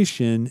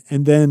civilization,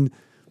 and then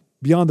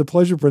Beyond the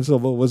Pleasure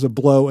Principle was a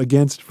blow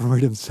against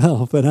Freud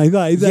himself. And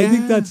I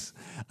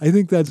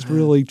think that's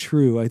really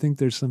true. I think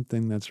there's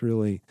something that's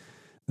really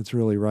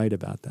right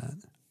about that.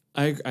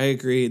 I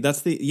agree.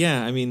 That's the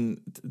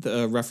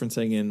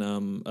referencing in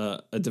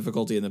A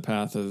Difficulty in the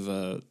Path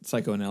of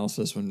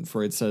Psychoanalysis, when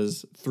Freud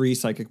says 3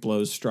 psychic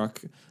blows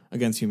struck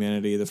against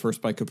humanity. The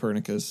first by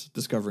Copernicus,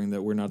 discovering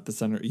that we're not the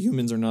center.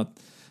 Humans are not.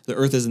 The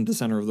Earth isn't the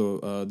center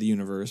of the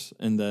universe,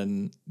 and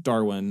then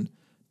Darwin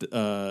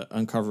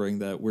uncovering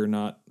that we're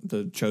not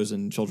the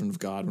chosen children of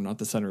God, we're not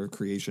the center of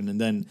creation,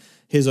 and then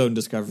his own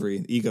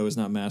discovery: ego is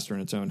not master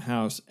in its own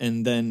house,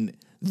 and then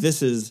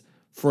this is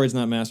Freud's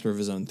not master of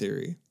his own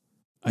theory.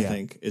 I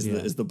think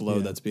is the blow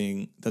that's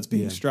being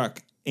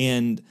struck,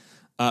 and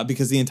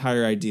because the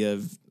entire idea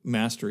of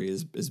mastery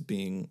is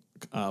being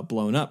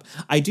blown up.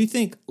 I do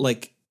think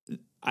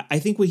I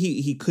think what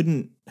he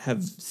couldn't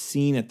have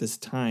seen at this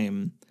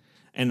time.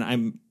 And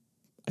I'm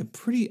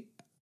pretty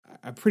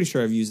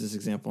sure I've used this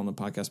example on the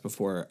podcast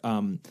before,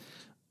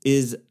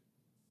 is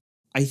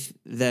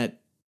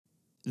that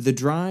the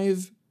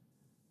drive,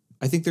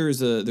 I think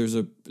there's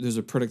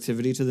a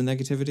productivity to the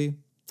negativity,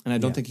 and I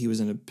don't think he was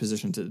in a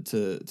position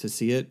to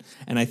see it.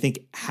 And I think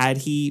had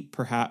he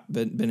perhaps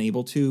been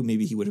able to,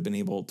 maybe he would have been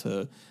able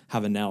to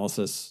have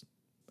analysis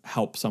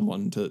help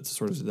someone to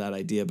sort of that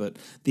idea. But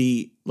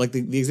the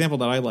example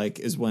that I like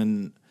is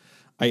when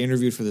I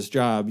interviewed for this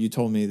job, you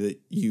told me that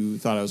you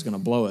thought I was going to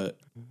blow it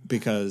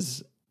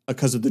because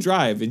of the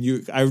drive.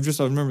 And I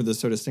remember this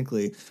so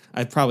distinctly.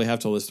 I probably have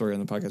told this story on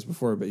the podcast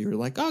before, but you were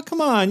like, oh, come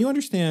on, you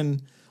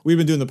understand. We've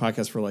been doing the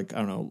podcast for like, I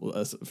don't know,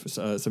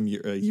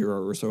 a year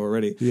or so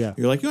already. Yeah.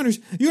 You're like, you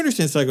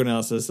understand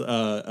psychoanalysis.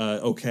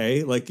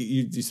 Okay. Like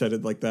you said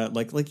it like that,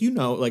 like,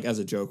 like as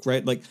a joke,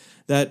 right? Like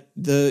that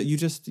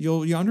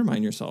you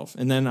undermine yourself.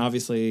 And then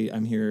obviously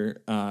I'm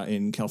here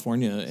in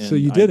California. And so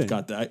you didn't.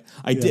 Got that.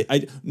 I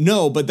did.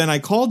 No, but then I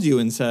called you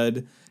and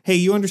said, hey,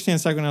 you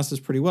understand psychoanalysis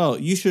pretty well.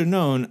 You should have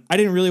known I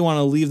didn't really want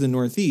to leave the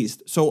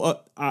Northeast.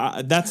 So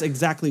that's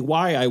exactly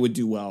why I would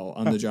do well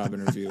on the job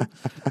interview.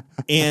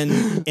 And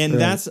right,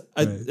 that's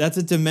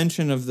a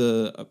dimension of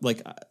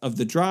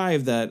the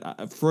drive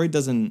that Freud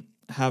doesn't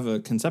have a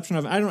conception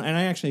of. I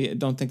actually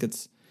don't think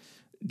it's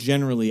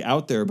generally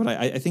out there, but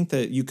I think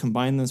that you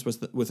combine this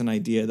with an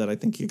idea that I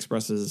think he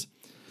expresses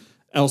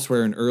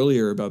elsewhere and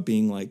earlier about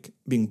being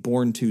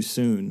born too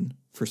soon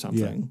for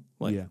something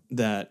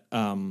that.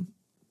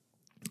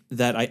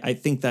 That I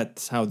think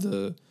that's how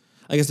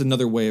I guess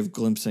another way of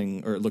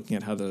glimpsing or looking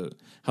at how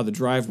the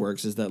drive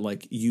works is that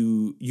like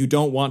you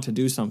don't want to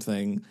do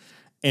something,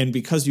 and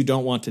because you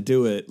don't want to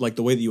do it, like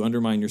the way that you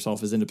undermine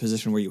yourself is in a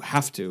position where you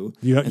have to.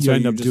 You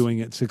end up doing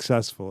it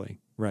successfully,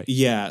 right?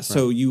 Yeah. Right.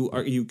 So you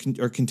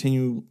are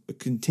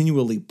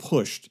continually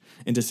pushed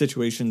into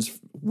situations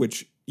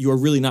which you are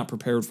really not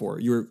prepared for.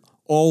 You're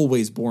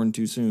always born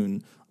too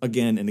soon,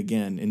 again and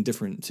again in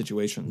different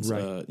situations.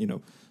 Right.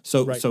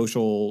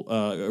 Social,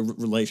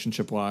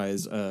 relationship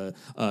wise,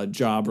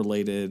 job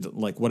related,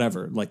 like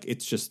whatever. Like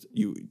it's just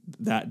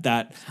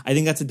that I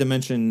think that's a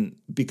dimension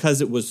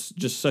because it was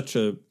just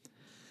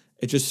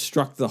it just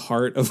struck the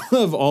heart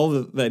of all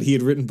that he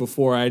had written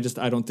before. I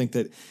don't think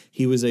that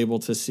he was able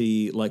to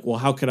see like, well,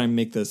 how can I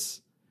make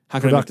this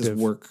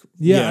work?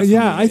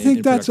 Yeah. I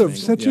think that's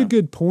such a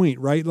good point,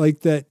 right?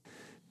 Like that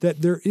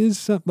there is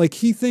some, like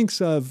he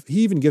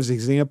even gives the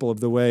example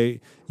of the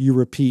way you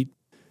repeat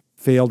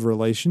failed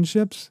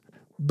relationships.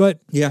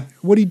 But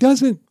what he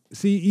doesn't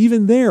see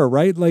even there,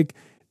 right? Like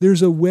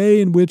there's a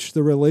way in which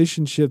the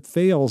relationship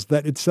fails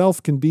that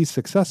itself can be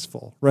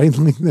successful, right?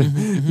 Like,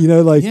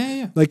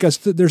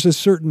 there's a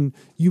certain,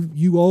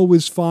 you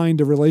always find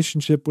a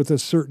relationship with a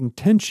certain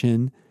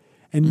tension,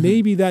 and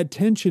maybe that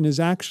tension is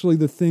actually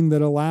the thing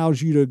that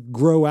allows you to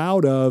grow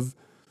out of,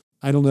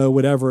 I don't know,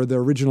 whatever, the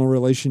original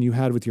relation you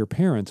had with your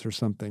parents or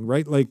something,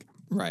 right? Like,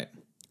 right.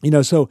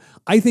 So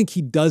I think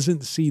he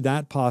doesn't see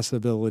that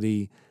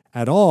possibility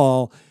at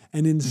all.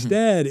 And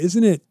instead,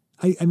 isn't it,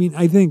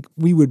 I think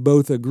we would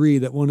both agree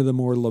that one of the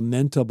more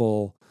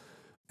lamentable,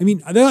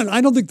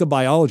 I don't think the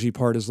biology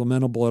part is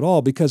lamentable at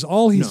all, because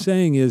all he's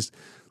saying is,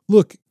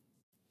 look,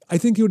 I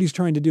think what he's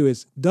trying to do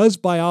is, does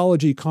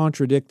biology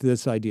contradict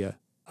this idea?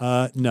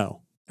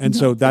 No. And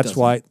so that's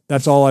why,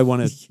 that's all I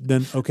want to,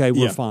 then, okay,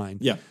 we're fine.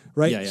 Yeah.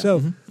 Right. Yeah.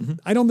 So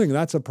I don't think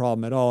that's a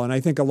problem at all. And I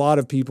think a lot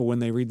of people, when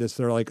they read this,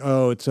 they're like,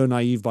 oh, it's so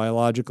naive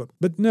biological.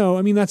 But no,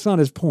 that's not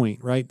his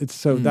point, right? It's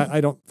so that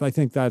I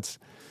think that's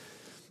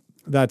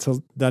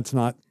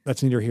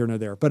neither here nor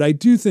there. But I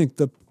do think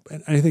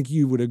and I think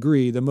you would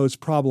agree, the most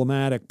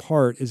problematic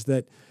part is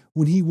that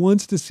when he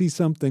wants to see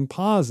something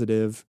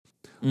positive,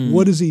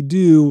 what does he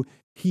do?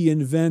 He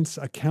invents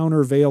a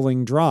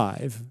countervailing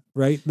drive,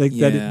 right? Like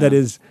that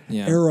is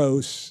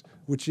eros,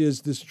 which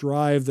is this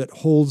drive that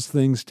holds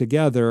things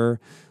together,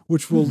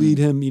 which will lead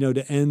him,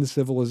 to end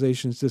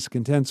civilization's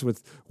discontents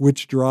with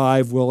which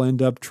drive will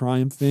end up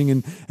triumphing.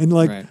 And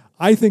like, right.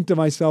 I think to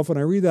myself when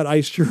I read that,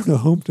 I sure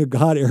hope to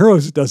God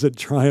Eros doesn't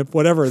triumph,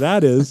 whatever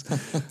that is.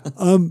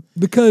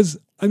 Because,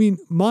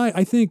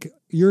 I think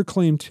your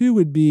claim too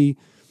would be,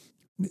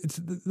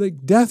 it's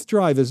like death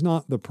drive is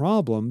not the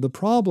problem. The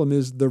problem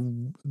is the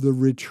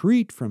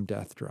retreat from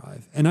death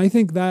drive. And I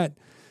think that,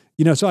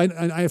 so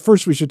I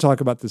first we should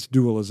talk about this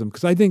dualism,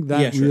 because I think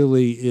that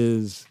really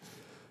is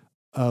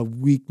a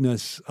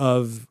weakness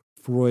of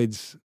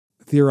Freud's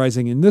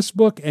theorizing in this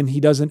book, and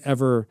he doesn't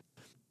ever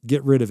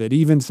get rid of it. He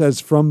even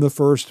says, from the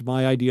first,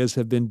 my ideas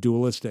have been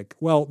dualistic.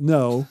 Well,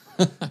 no,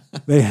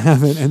 they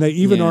haven't, and they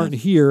even aren't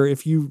here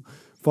if you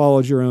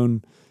followed your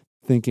own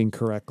thinking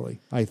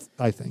correctly, I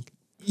think.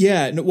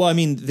 Yeah, no, well,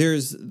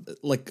 there's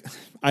like,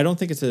 I don't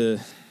think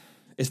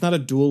it's not a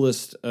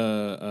dualist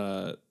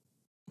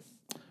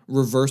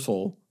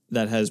reversal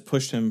that has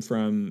pushed him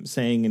from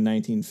saying in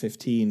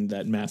 1915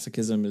 that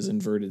masochism is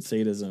inverted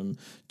sadism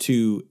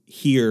to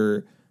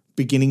here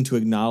beginning to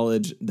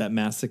acknowledge that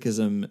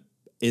masochism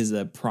is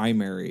a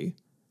primary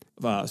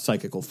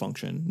psychical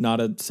function, not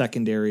a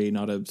secondary,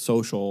 not a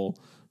social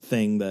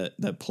thing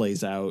that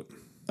plays out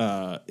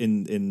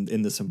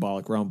in the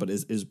symbolic realm, but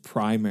is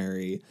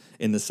primary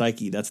in the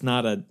psyche. That's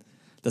not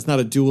that's not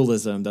a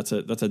dualism. That's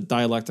a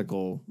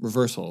dialectical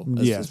reversal,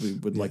 as we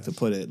would like to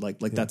put it. Like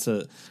that's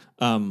a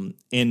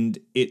and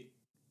it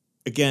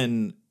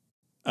again.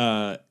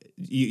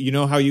 You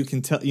know how you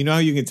can tell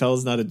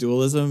it's not a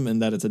dualism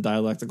and that it's a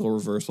dialectical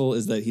reversal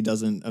is that he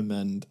doesn't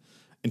amend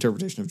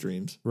interpretation of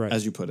dreams,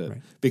 as you put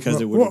it, because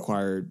it would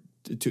require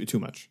too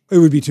much. It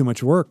would be too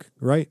much work,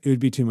 right? It would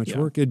be too much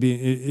work. It'd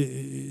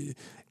be,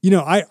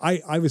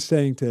 I was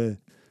saying to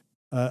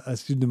a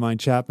student of mine,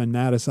 Chapman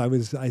Mattis,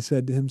 I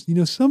said to him,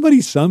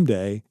 somebody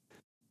someday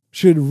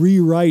should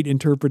rewrite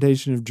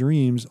interpretation of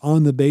dreams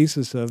on the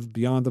basis of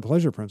Beyond the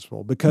Pleasure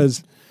Principle,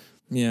 because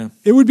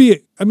it would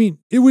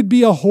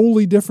be a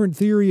wholly different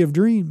theory of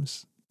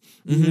dreams,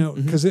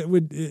 because it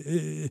would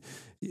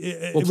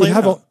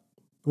have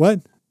what?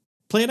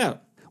 Play it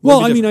out.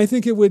 Well, I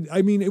think it would,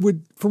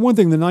 for one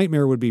thing, the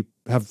nightmare would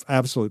have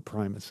absolute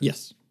primacy.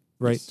 Yes.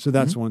 Right. Yes. So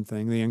that's one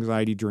thing, the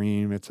anxiety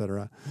dream, et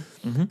cetera.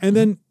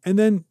 And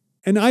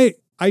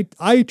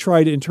I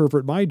try to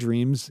interpret my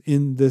dreams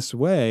in this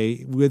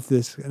way with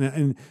this,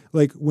 and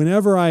like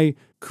whenever I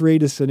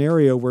create a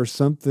scenario where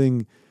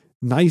something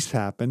nice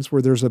happens,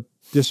 where there's a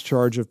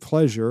discharge of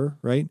pleasure,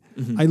 right?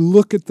 I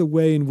look at the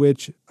way in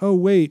which,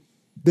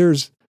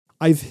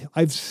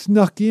 I've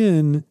snuck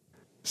in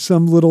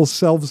some little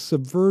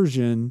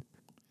self-subversion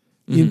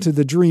into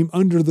the dream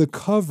under the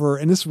cover,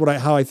 and this is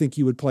how I think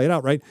you would play it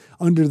out, right?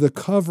 Under the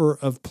cover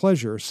of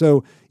pleasure.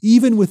 So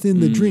even within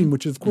the dream,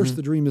 which of course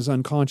the dream is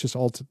unconscious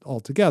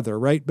altogether,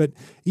 right? But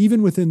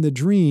even within the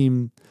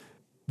dream,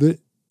 the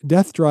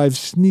death drive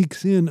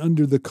sneaks in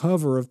under the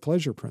cover of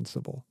pleasure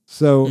principle.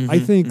 So I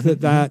think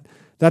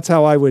that's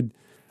how I would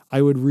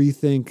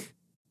rethink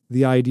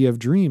the idea of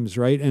dreams,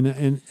 right?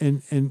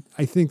 And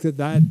I think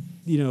that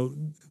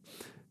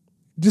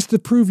just to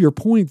prove your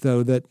point,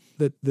 though, that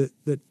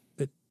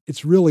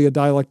it's really a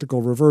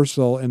dialectical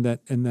reversal, and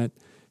that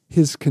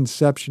his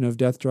conception of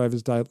death drive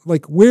is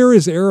like, where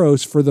is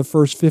Eros for the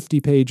first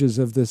 50 pages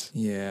of this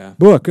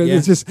book?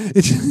 Yeah.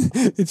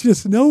 It's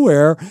just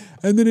nowhere.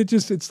 And then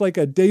it's like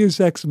a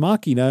Deus ex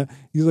machina.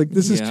 He's like,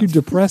 this is too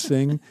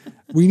depressing.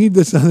 We need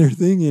this other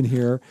thing in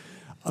here.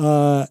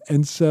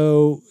 And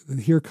so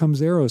here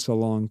comes Eros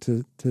along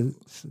to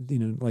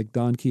like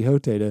Don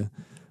Quixote, to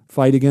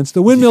fight against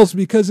the windmills,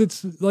 because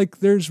it's like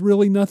there's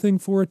really nothing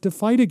for it to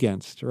fight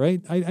against, right?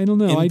 I don't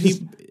know.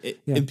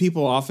 And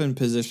people often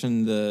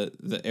position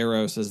the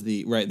Eros as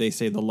they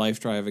say the life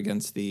drive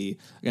against the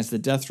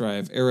death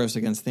drive, Eros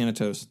against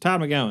Thanatos.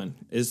 Todd McGowan,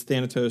 is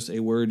Thanatos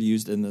a word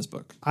used in this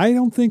book? I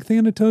don't think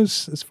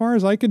Thanatos, as far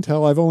as I can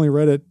tell, I've only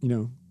read it,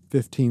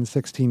 15,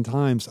 16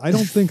 times. I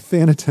don't think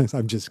Thanatos,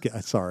 I'm just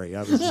sorry,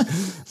 I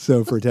was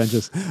so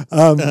pretentious.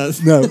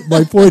 No,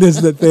 my point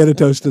is that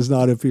Thanatos does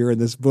not appear in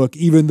this book,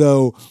 even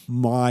though,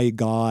 my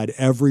God,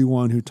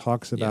 everyone who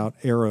talks about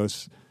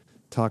Eros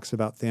talks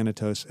about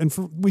Thanatos. And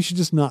we should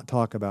just not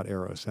talk about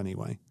Eros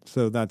anyway.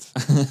 So that's,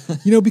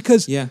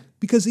 because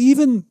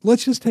even,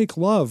 let's just take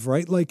love,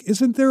 right? Like,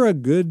 isn't there a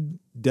good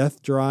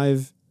death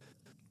drive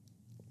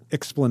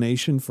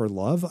explanation for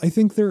love?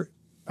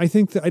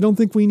 I don't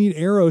think we need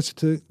Eros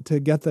to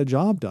get the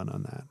job done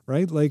on that,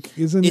 right? Like,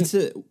 isn't it's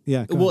it?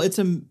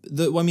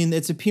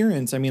 Its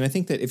appearance. I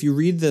think that if you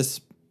read this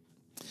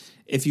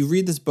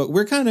book,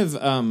 we're kind of,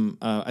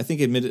 I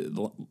think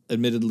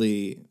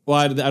admittedly, well,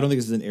 I don't think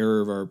this is an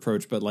error of our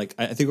approach, but like,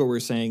 I think what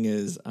we're saying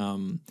is,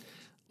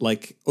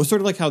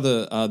 sort of like how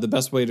the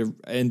best way to,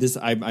 and this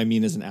I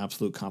mean as an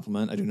absolute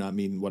compliment. I do not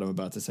mean what I'm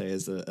about to say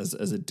as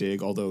a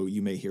dig, although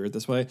you may hear it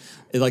this way.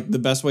 Like, the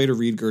best way to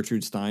read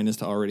Gertrude Stein is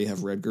to already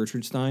have read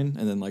Gertrude Stein,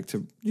 and then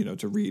to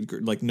read,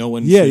 like, no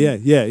one.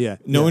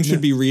 No one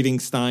should be reading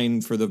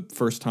Stein for the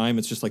first time.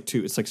 It's just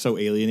it's like so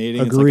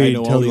alienating. Agreed, it's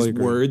like, I know all these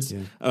agree. Words,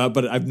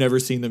 but I've never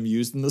seen them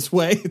used in this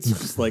way. It's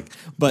just like,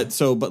 but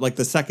like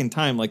the second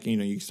time, like,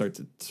 you start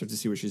to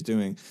see what she's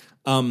doing.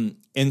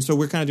 And so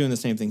we're kind of doing the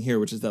same thing here,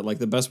 which is that, like,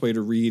 the best way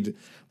to read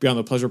Beyond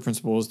the Pleasure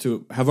Principle is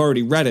to have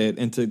already read it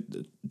and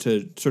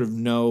to sort of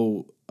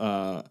know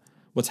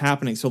what's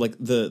happening. So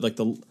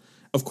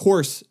of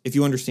course, if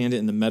you understand it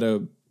in the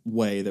meta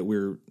way that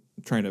we're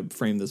trying to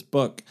frame this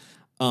book,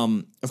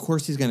 of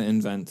course he's going to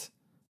invent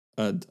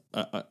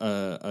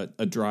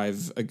a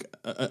drive,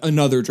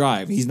 another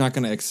drive. He's not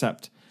going to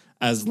accept,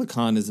 as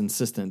Lacan is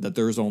insistent, that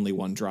there is only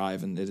one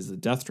drive and it is the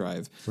death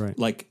drive. Right.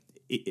 Like,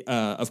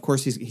 of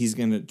course he's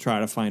going to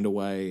try to find a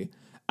way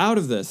out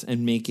of this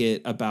and make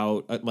it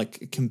about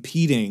like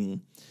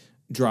competing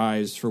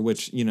drives for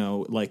which,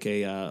 like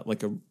a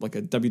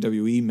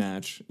WWE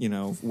match,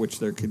 which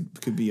there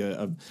could be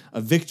a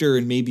victor,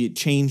 and maybe it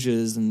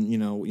changes, and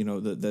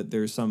that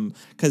there's some,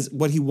 because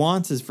what he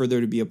wants is for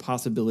there to be a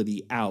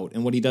possibility out,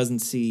 and what he doesn't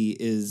see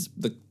is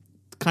the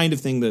kind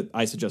of thing that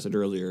I suggested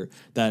earlier,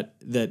 that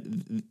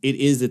it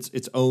is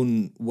its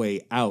own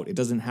way out. It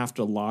doesn't have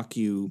to lock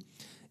you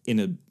in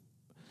a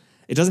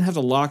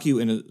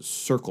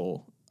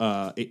circle.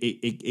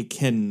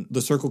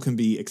 The circle can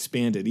be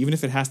expanded, even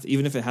if it has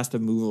to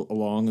move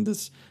along in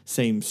this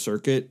same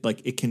circuit.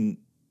 Like, it can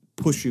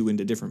push you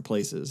into different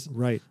places.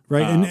 Right.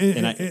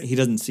 He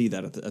doesn't see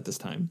that at this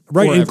time.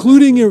 Right, Or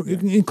ever,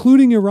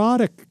 including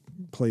erotic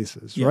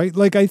places, Yeah. right?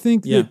 Like I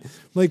think Yeah. that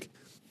like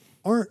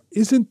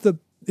isn't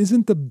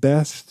the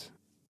best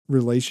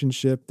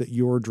relationship that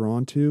you're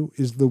drawn to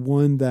is the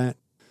one that,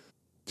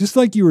 just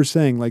like you were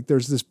saying, like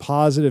there's this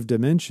positive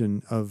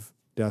dimension of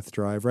Death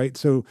Drive, right?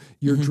 So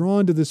you're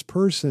drawn to this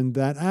person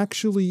that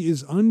actually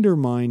is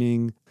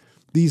undermining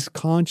these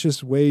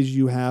conscious ways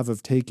you have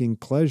of taking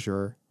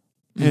pleasure,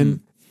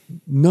 and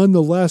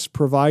nonetheless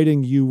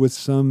providing you with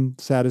some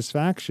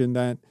satisfaction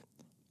that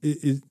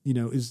is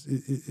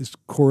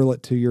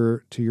correlate to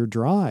your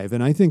drive.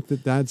 And I think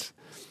that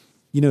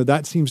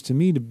seems to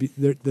me to be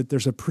that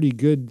there's a pretty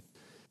good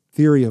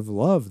theory of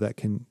love that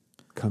can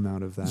come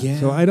out of that. Yeah.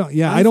 So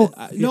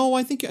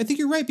I think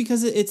you're right,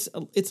 because it's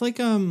like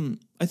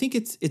I think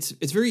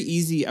it's very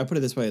easy. I put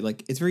it this way,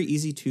 like it's very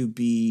easy to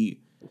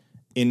be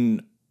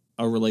in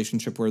a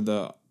relationship where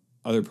the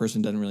other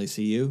person doesn't really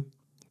see you,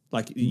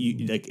 like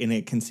you like, and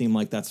it can seem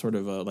like that's sort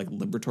of a like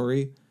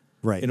liberatory,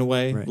 right, in a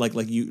way, right.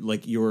 like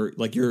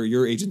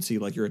your agency,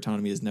 like your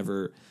autonomy is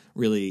never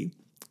really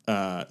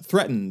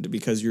threatened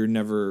because you're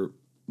never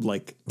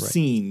like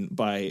seen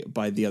by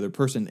the other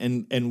person,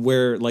 and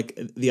where like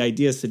the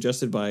idea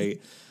suggested by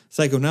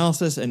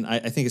psychoanalysis, and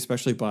I think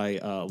especially by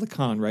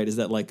Lacan, right, is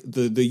that like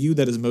the you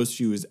that is most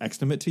you is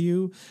extimate to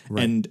you,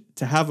 right. and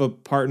to have a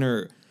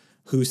partner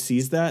who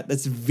sees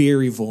that's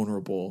very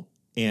vulnerable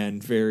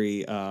and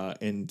very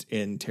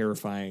and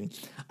terrifying.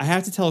 I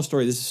have to tell a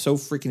story. This is so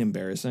freaking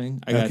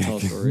embarrassing. I gotta tell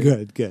a story.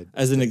 Good.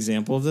 As an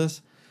example of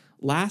this,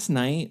 last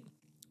night,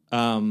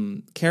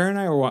 Kara and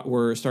I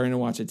were starting to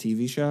watch a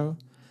TV show.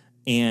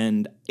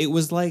 And it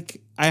was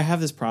like, I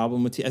have this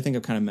problem with, I think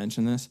I've kind of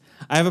mentioned this.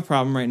 I have a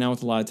problem right now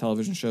with a lot of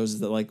television shows is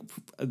that like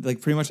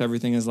pretty much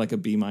everything is like a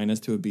B-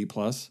 to a B+.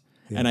 Yeah.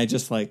 And I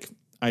just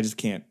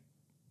can't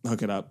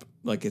hook it up.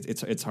 Like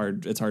it's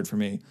hard for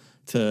me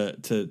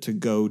to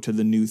go to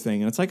the new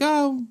thing. And it's like,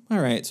 oh, all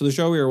right. So the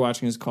show we were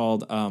watching is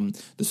called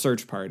The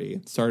Search Party.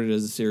 It started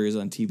as a series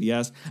on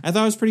TBS. I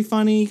thought it was pretty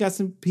funny. Got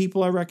some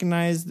people I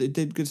recognized that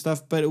did good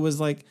stuff, but it was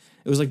like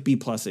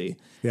B+y.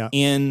 Yeah.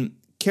 And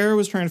Kara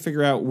was trying to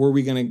figure out, were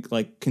we going to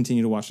like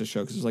continue to watch the show?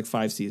 Because there's like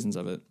 5 seasons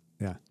of it.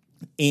 Yeah.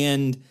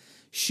 And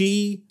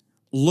she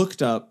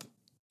looked up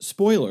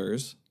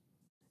spoilers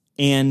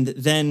and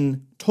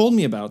then told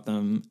me about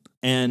them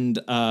and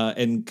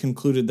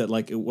concluded that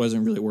like it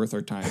wasn't really worth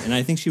our time. And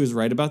I think she was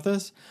right about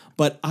this,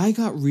 but I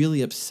got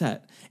really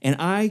upset. And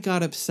I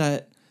got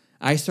upset.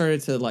 I started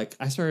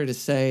to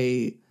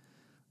say,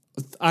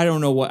 I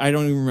don't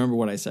even remember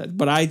what I said,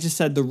 but I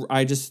said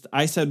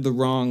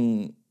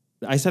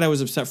I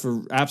was upset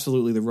for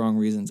absolutely the wrong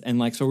reasons. And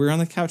like, so we were on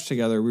the couch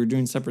together, we were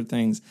doing separate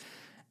things.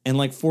 And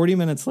like 40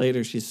 minutes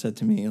later, she said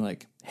to me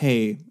like,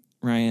 hey,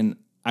 Ryan,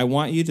 I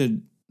want you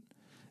to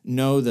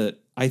know that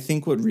I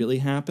think what really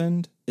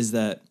happened is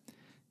that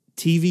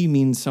TV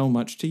means so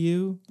much to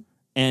you.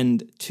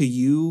 And to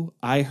you,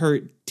 I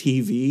hurt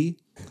TV.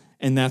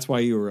 And that's why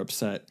you were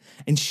upset.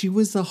 And she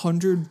was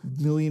 100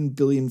 million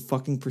billion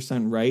fucking %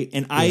 right.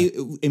 And I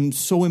am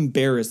so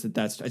embarrassed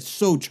it's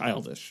so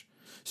childish.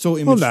 So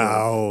immature.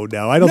 Oh,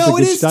 no, I don't think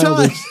it's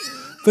childish.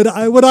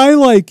 But what I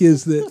like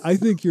is that I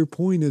think your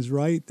point is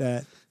right,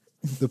 that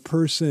the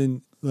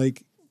person,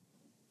 like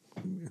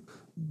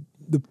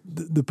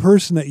the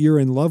person that you're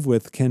in love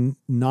with can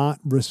not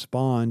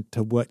respond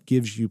to what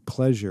gives you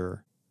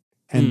pleasure,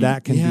 and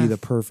that can be the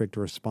perfect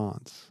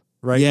response.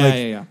 Right?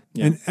 Yeah.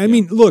 And I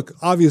mean, look,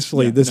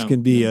 obviously this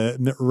can be a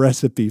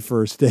recipe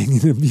for staying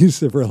in an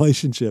abusive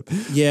relationship.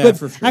 Yeah, but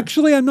for sure.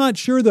 Actually, I'm not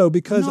sure though,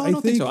 because I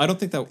don't think so. I don't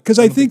think that, because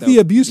I think the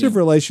abusive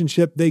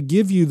relationship, they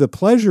give you the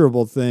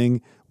pleasurable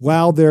thing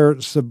while they're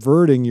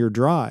subverting your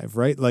drive,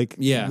 right? Like,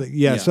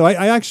 yeah. So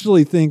I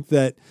actually think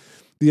that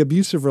the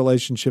abusive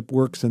relationship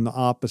works in the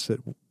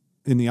opposite. I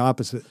mean,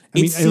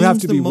 it would have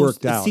to be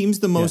worked out. It seems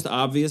the most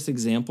obvious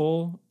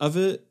example of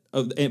it.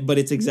 But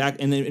it's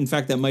exact, and in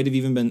fact, that might have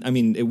even been. I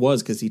mean, it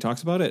was because he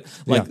talks about it.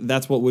 Like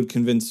that's what would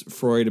convince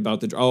Freud about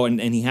the. And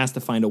he has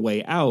to find a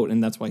way out,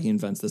 and that's why he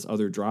invents this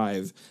other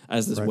drive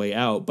as this way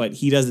out. But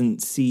he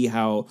doesn't see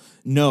how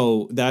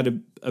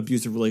that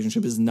abusive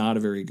relationship is actually not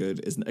a very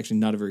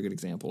good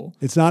example.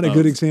 It's not a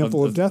good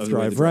example of death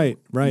drive, right?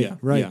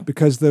 Yeah.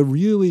 Because the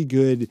really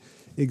good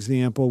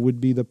example would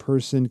be the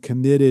person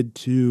committed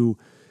to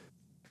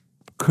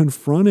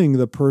confronting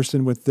the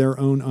person with their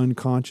own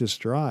unconscious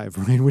drive,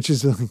 right? Which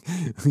is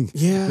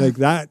like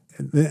that.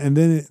 And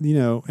then,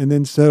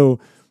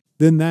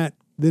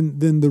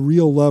 then the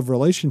real love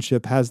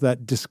relationship has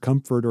that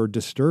discomfort or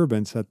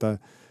disturbance at the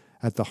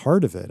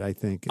heart of it, I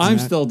think. And I'm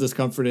still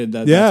discomforted.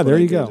 There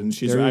you go. And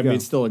she's right. I mean,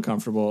 it's still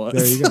uncomfortable.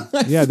 There you go.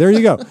 Yeah, there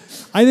you go.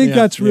 I think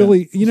that's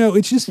really,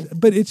 it's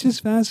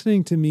just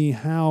fascinating to me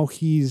how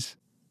he's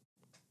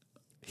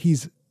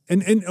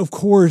And of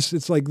course,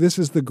 it's like, this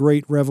is the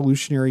great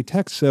revolutionary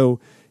text, so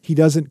he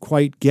doesn't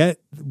quite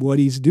get what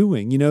he's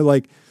doing.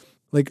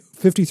 Like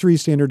 53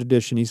 Standard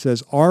Edition, he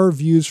says, our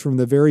views from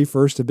the very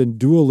first have been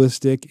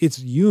dualistic. It's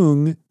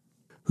Jung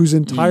who's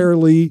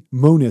entirely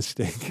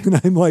monistic. And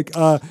I'm like,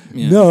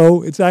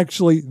 no, it's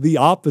actually the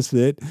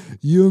opposite.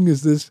 Jung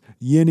is this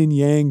yin and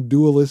yang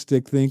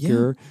dualistic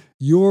thinker. Yeah.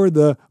 You're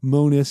the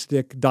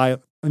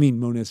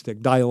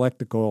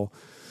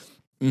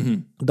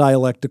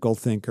dialectical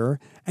thinker.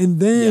 And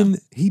then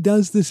he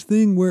does this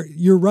thing where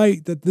you're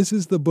right that this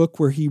is the book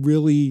where he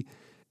really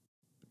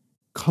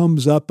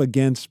comes up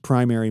against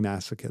primary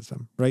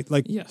masochism, right?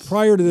 Like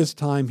prior to this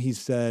time, he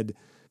said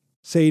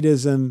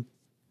masochism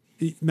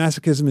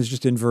is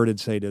just inverted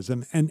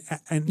sadism. And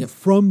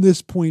from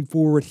this point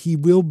forward, he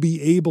will be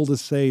able to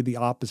say the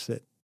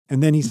opposite.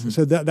 And then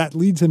so that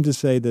leads him to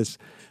say this: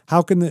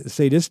 how can the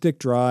sadistic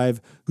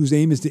drive, whose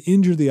aim is to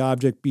injure the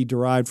object, be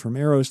derived from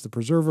Eros, the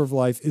preserver of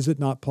life? Is it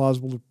not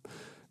plausible to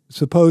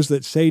suppose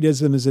that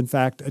sadism is in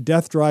fact a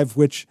death drive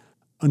which,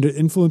 under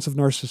influence of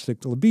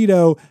narcissistic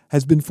libido,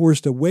 has been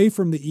forced away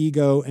from the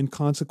ego and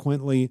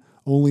consequently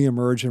only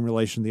emerge in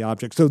relation to the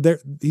object? So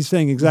he's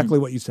saying exactly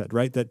what you said,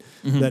 right? That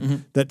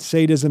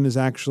sadism is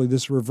actually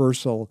this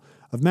reversal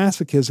of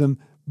masochism.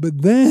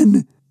 But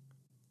then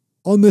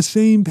on the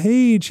same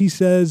page, he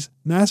says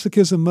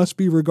masochism must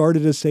be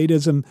regarded as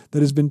sadism that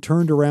has been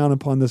turned around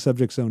upon the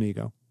subject's own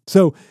ego.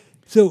 So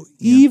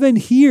even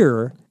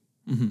here,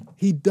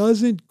 he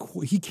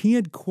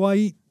can't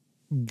quite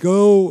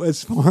go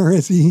as far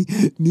as he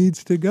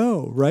needs to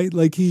go, right?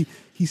 Like he's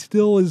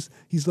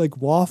like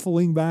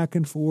waffling back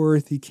and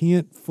forth. He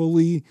can't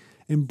fully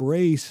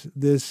embrace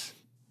this,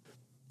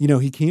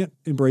 he can't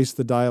embrace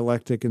the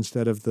dialectic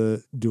instead of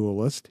the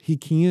dualist. He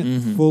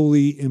can't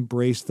fully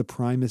embrace the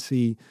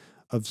primacy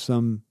of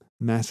some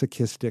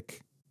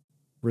masochistic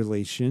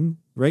relation,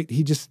 right?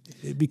 I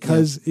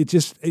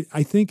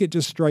think it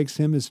just strikes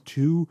him as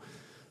too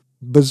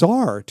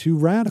bizarre, too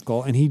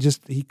radical, and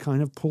he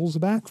kind of pulls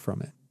back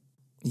from it.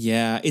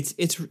 Yeah,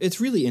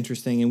 it's really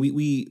interesting. And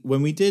we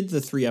when we did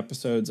the 3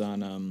 episodes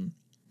on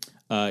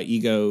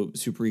ego,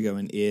 superego,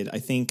 and id, I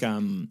think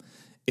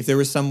if there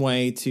was some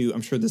way to,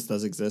 I'm sure this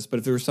does exist, but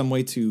if there was some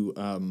way to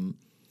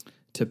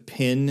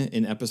pin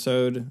an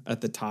episode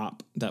at the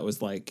top that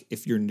was like,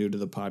 if you're new to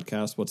the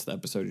podcast, what's the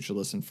episode you should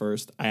listen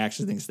first? I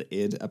actually think it's the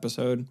id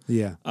episode.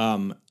 Yeah.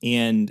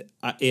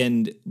 And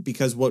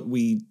because what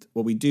we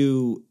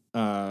do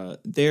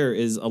there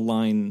is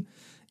align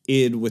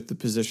id with the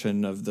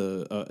position of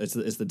the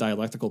it's the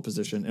dialectical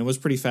position, and what's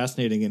pretty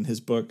fascinating in his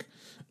book,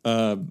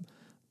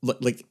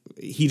 like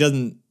he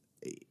doesn't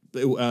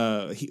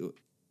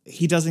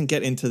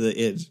get into the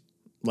id,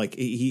 like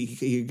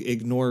he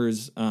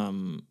ignores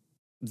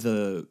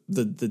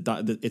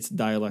its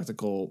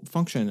dialectical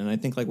function. And I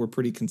think like we're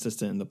pretty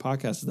consistent in the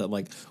podcast is that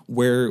like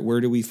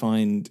where do we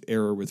find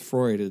error with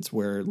Freud? It's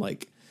where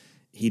like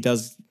he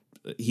does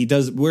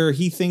where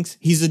he thinks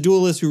he's a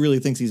dualist who really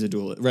thinks he's a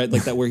dualist, right?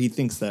 Like that where he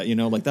thinks that,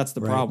 like that's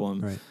the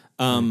problem. Right.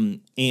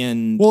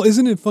 And well,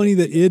 isn't it funny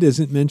that id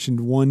isn't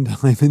mentioned one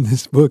time in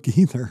this book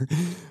either?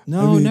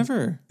 No,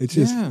 never. It's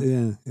just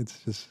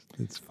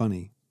it's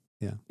funny.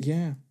 Yeah.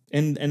 Yeah.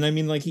 And I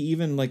mean, like he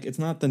even like it's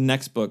not the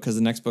next book, because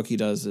the next book he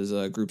does is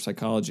group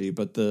psychology,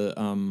 but the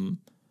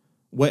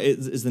what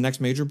is the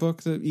next major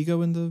book, the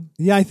ego in the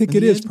I think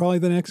it is probably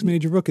the next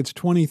major book. It's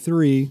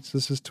 23, so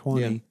this is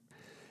 20,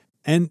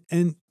 and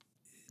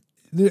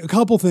there are a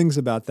couple things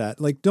about that.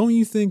 Like, don't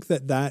you think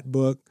that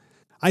book?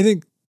 I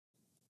think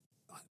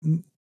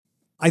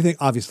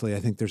obviously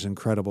there's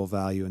incredible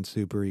value in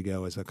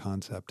superego as a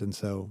concept, and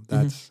so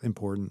that's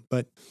important.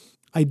 But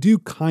I do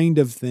kind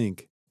of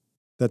think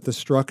that the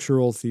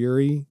structural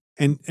theory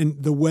and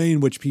the way in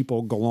which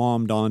people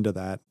glommed onto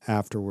that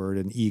afterward,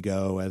 and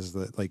ego as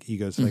the like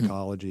ego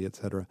psychology, et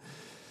cetera,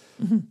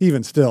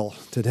 even still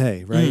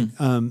today, right?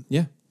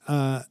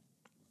 I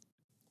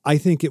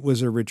think it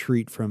was a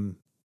retreat from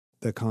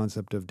the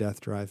concept of death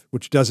drive,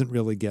 which doesn't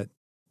really get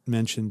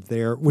mentioned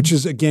there, which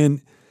is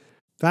again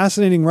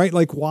fascinating, right?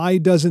 Like, why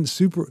doesn't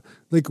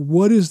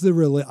what is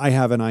the I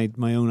have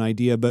my own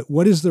idea, but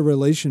what is the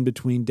relation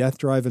between death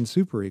drive and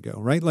superego,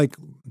 right? Like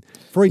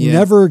Freud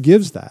never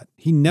gives that.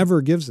 He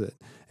never gives it.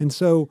 And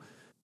so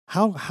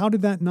how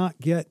did that not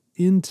get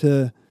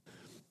into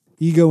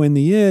ego in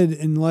the id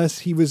unless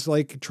he was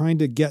like trying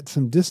to get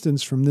some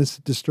distance from this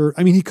disturbed?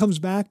 I mean, he comes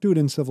back to it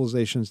in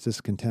Civilization's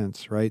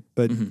Discontents, right?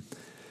 But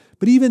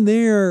but even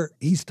there,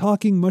 he's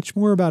talking much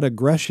more about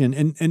aggression.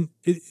 And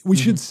we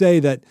should say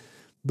that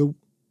a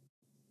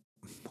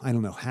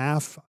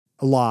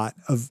lot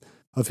of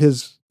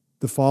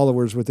the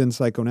followers within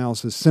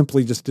psychoanalysis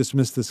simply just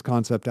dismissed this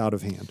concept out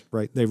of hand,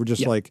 right? They were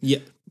just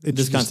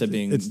this concept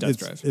being death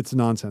drive. It's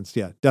nonsense.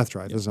 Yeah, death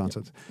drive is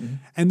nonsense.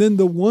 And then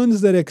the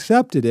ones that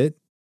accepted it,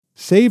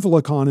 save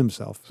Lacan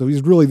himself, so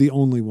he's really the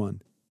only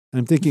one. And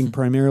I'm thinking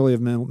primarily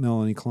of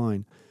Melanie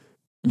Klein.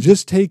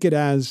 Just take it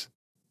as,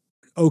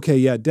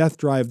 okay, death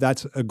drive,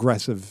 that's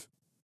aggressive.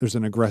 There's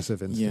an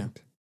aggressive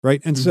instinct,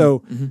 right? And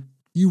so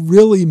you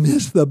really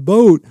miss the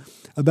boat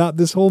about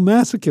this whole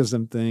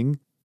masochism thing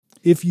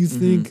if you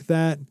think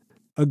that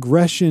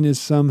aggression is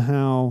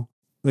somehow,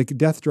 like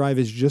death drive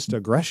is just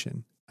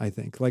aggression, I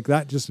think. Like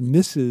that just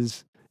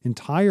misses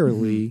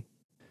entirely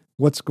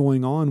what's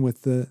going on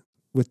with the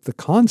with the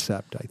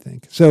concept, I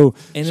think. So,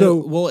 And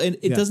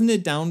yeah. doesn't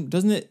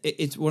it?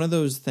 It's one of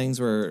those things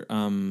where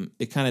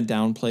it kind of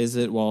downplays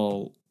it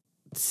while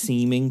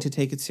seeming to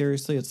take it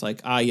seriously. It's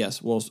like,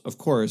 yes, well, of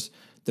course,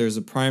 there's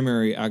a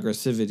primary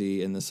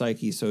aggressivity in the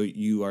psyche, so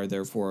you are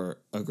therefore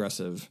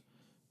aggressive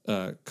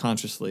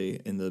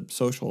consciously in the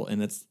social,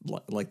 and it's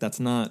like that's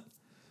not.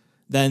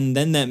 Then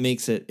that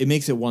makes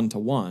it one to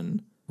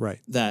one. Right.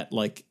 That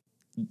like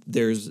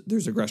there's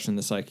aggression in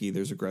the psyche,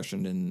 there's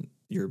aggression in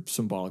your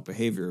symbolic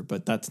behavior,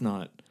 but that's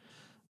not.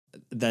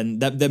 Then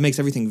that makes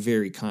everything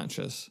very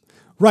conscious.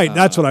 Right.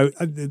 That's what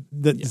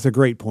that's a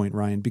great point,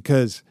 Ryan,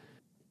 because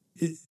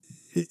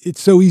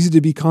it's so easy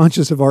to be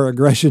conscious of our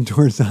aggression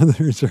towards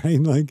others, right?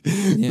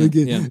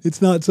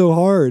 It's not so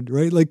hard,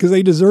 right? Like, because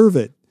they deserve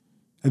it.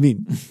 I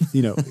mean,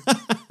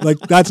 like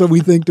that's what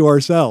we think to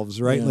ourselves,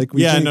 right? Yeah. Like,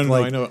 we think,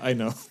 I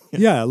know.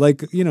 Yeah,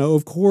 like,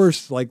 of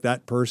course, like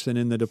that person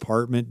in the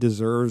department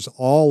deserves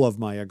all of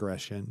my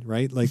aggression,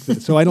 right? Like,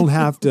 so I don't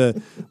have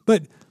to,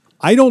 but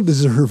I don't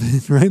deserve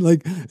it, right?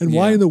 Like, and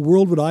why in the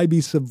world would I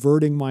be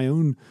subverting my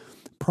own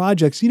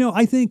projects? I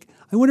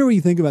wonder what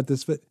you think about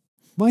this, but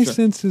my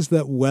sense is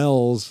that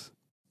Wells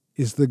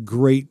is the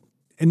great,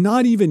 and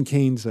not even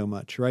Kane so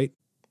much, right?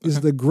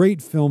 Is the great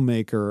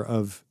filmmaker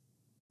of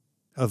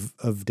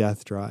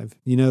Death Drive.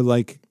 I'm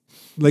going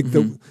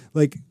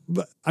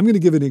to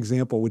give an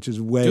example, which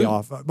is way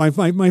off.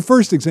 My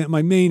first example,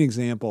 my main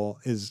example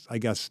is, I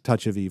guess,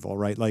 Touch of Evil,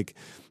 right? Like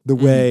the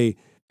way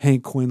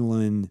Hank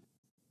Quinlan,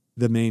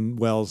 the main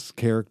Wells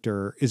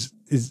character, is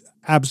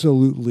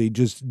absolutely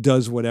just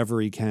does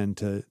whatever he can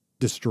to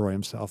destroy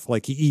himself.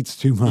 Like he eats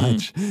too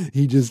much.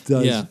 He just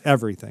does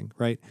everything,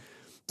 right?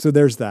 So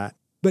there's that.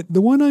 But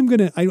the one I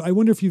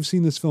wonder if you've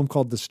seen this film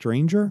called The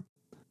Stranger.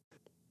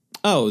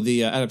 Oh,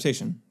 the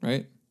adaptation,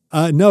 right?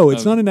 No,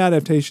 it's not an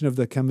adaptation of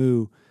the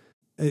Camus.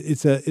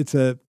 It's a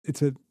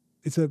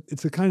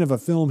kind of a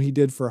film he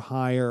did for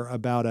hire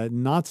about a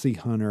Nazi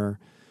hunter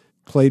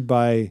played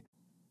by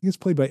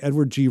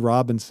Edward G.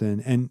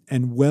 Robinson,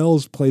 and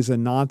Wells plays a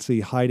Nazi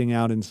hiding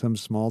out in some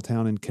small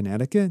town in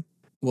Connecticut.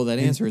 Well, that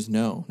answer is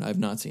no. I've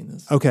not seen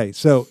this. Okay,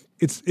 so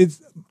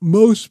it's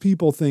most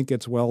people think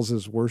it's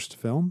Wells's worst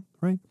film,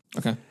 right?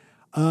 Okay.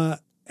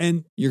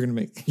 And you're gonna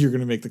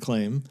make the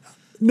claim.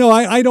 No,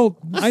 I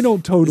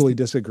don't totally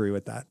disagree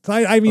with that.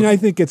 I mean, I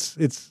think it's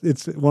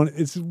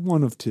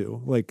one of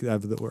two, like,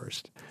 of the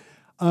worst.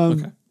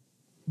 But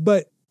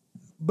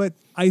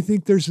I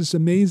think there's this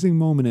amazing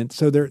moment, and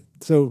so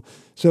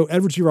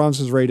Edward G.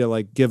 Robinson's ready to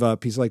like give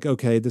up. He's like,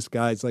 okay, this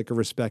guy's like a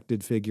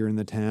respected figure in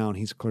the town.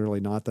 He's clearly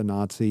not the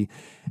Nazi,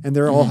 and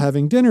they're all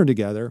having dinner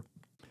together,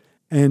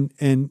 and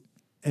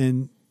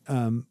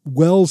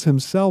Wells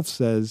himself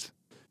says,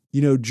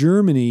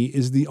 Germany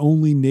is the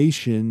only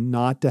nation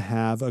not to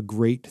have a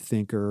great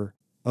thinker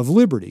of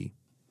liberty.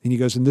 And he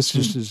goes, and this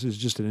is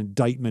just an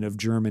indictment of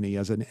Germany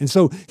and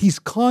so he's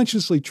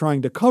consciously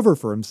trying to cover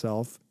for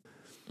himself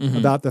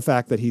about the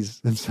fact that he's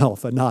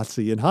himself a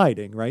Nazi in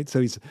hiding, right?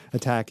 So he's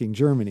attacking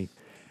Germany.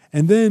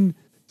 And then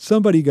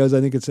somebody goes,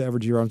 I think it's the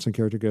Edward G. Robinson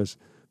character goes,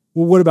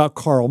 well, what about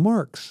Karl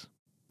Marx?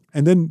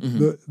 And then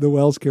the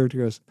Wells character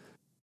goes,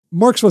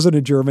 Marx wasn't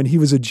a German, he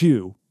was a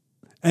Jew.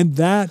 And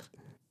then,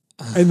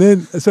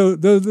 so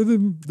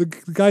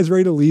the guy's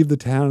ready to leave the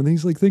town, and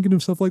he's like thinking to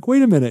himself, like,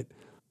 wait a minute,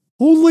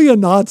 only a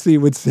Nazi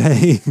would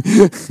say,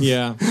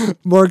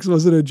 Marx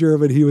wasn't a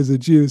German, he was a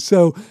Jew.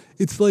 So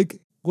it's like,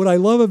 what I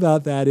love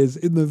about that is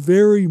in the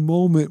very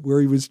moment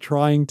where he was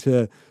trying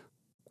to,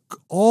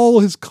 all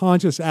his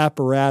conscious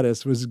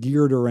apparatus was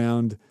geared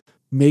around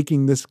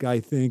making this guy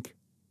think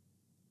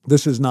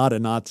this is not a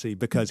Nazi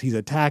because he's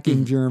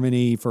attacking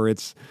Germany for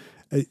its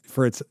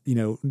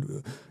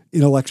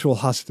intellectual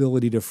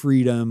hostility to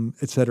freedom,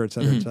 et cetera, et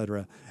cetera, et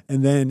cetera.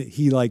 And then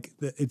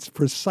it's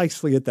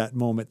precisely at that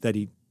moment that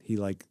he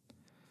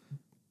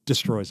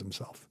destroys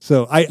himself.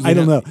 So I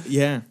don't know.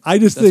 Yeah. I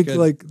just think good.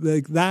 like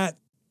that,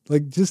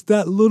 like just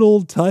that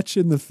little touch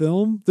in the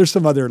film. There's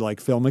some other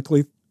like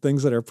filmically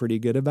things that are pretty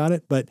good about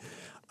it, but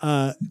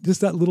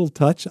just that little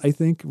touch, I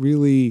think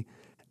really,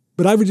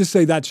 but I would just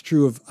say that's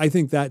true of, I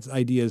think that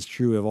idea is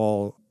true of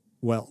all,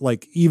 well,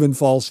 like even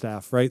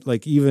Falstaff, right?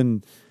 Like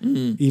even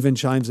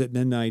Chimes at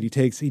Midnight,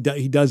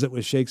 he does it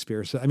with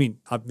Shakespeare. So, I mean,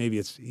 maybe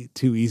it's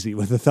too easy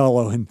with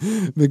Othello and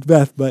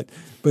Macbeth, but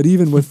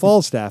even with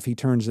Falstaff, he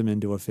turns him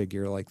into a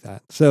figure like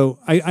that. So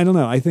I don't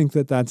know. I think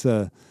that's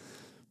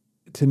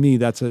to me,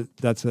 that's a,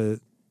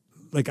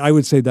 like, I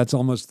would say that's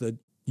almost the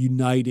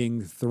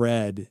uniting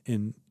thread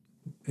in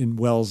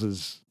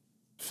Wells's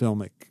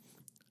filmic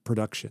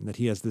production, that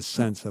he has this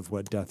sense of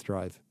what Death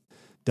Drive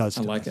does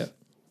to us. I like it.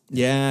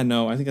 Yeah,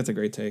 no, I think that's a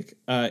great take.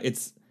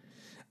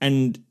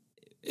 And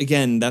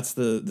again, that's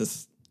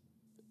this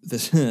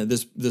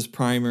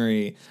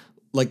primary,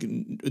 like,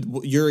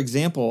 your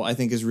example, I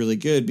think is really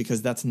good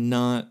because that's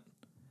not,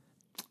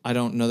 I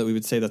don't know that we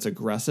would say that's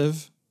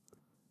aggressive,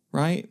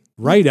 right?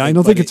 Right. I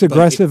don't think it's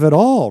aggressive at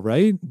all,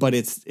 right? But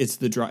it's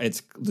the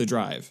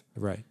drive.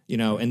 Right.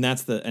 And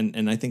that's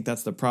and I think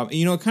that's the problem.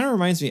 It kind of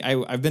reminds me,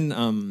 I've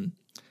been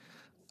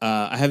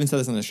I haven't said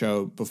this on the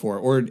show before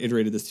or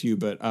iterated this to you,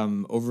 but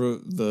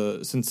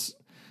since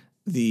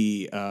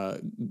the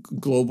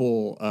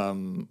global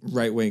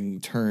right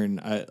wing turn,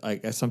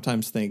 I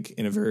sometimes think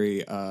in a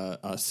very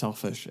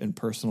selfish and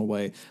personal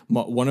way.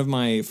 One of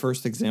my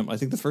first example, I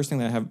think the first thing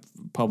that I have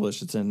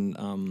published, it's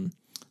in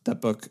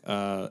that book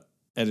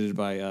edited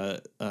by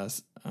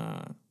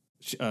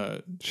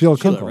Sheila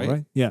Kunkel,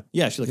 right? Yeah,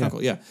 Sheila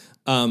Kunkel. Yeah.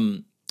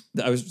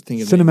 I was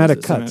thinking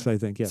Cinematic Cuts. I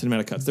think. Yeah,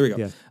 Cinematic Cuts. There we go.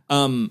 Yeah.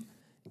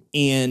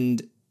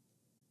 And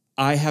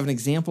I have an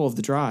example of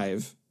the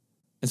drive.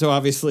 And so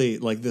obviously,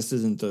 like, this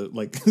isn't the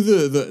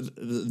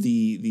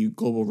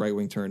global right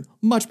wing turn,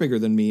 much bigger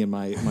than me and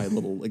my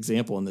little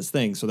example in this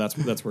thing. So that's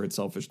where it's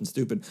selfish and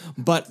stupid.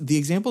 But the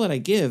example that I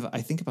give,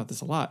 I think about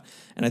this a lot,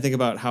 and I think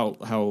about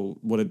how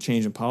what a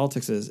change in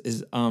politics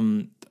is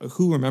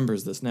who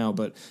remembers this now?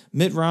 But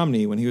Mitt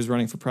Romney, when he was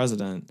running for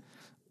president,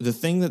 the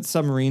thing that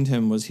submarined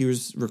him was he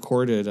was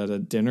recorded at a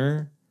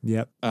dinner.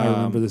 Yep, I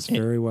remember this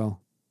very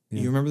well.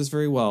 Yeah. You remember this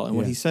very well, and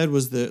what he said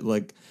was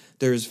that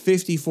there's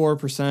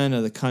 54%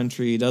 of the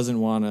country doesn't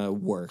want to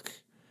work.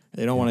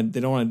 They don't want to.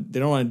 They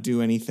don't want to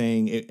do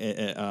anything.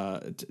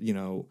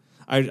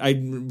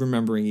 I'm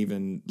remembering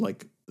even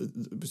like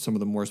some of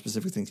the more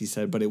specific things he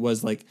said, but it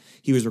was like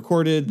he was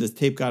recorded. The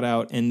tape got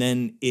out, and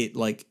then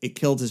it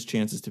killed his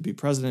chances to be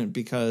president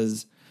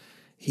because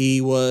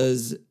he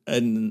was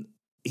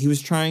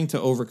trying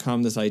to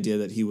overcome this idea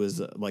that he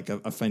was like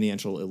a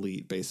financial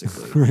elite,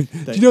 basically. Right.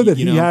 Do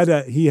you know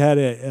that he had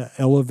a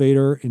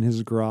elevator in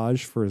his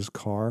garage for his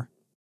car?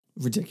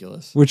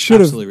 Ridiculous. Which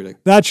should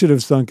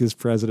have sunk his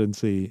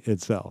presidency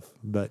itself.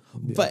 But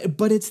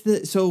it's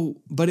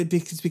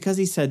because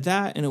he said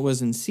that and it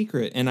was in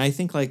secret. And I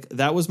think like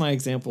that was my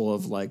example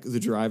of like the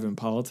drive in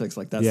politics,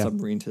 like that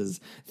submarined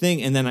his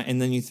thing. And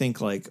then you think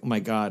like, oh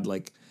my God,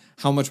 like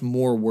how much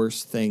more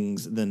worse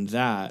things than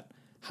that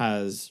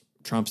has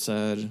Trump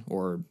said,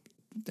 or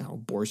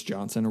Boris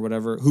Johnson or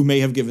whatever, who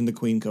may have given the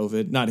Queen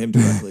COVID, not him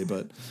directly,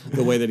 but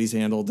the way that he's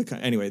handled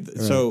anyway. Right,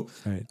 so,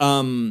 right.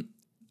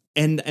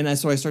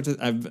 So I start to,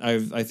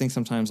 I think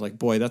sometimes like,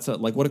 boy, that's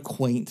what a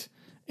quaint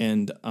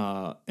and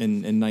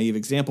naive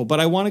example. But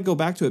I want to go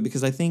back to it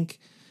because I think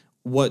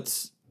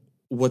what's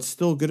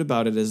still good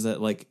about it is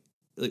that like,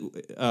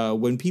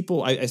 when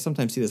people, I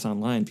sometimes see this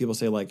online, people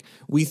say like,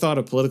 we thought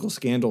a political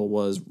scandal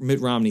was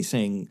Mitt Romney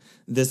saying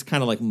this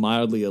kind of like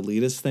mildly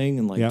elitist thing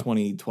in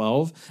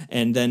 2012.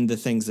 And then the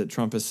things that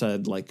Trump has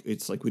said, like,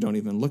 it's like, we don't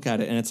even look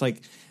at it. And it's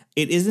like,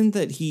 it isn't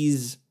that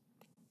he's,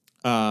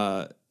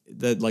 that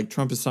like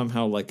Trump is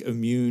somehow like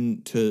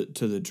immune to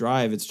the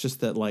drive. It's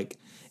just that like,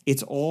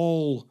 it's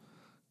all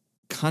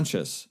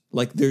conscious.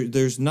 Like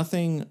there's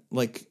nothing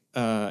like,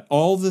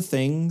 all the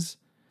things.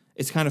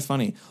 It's kind of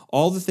funny.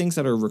 All the things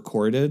that are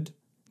recorded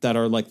that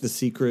are like the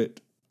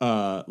secret,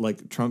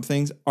 like Trump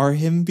things are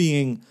him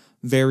being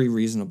very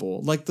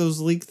reasonable. Like those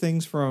leaked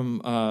things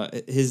from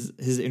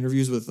his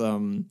interviews with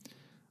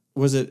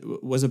was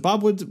it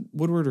Bob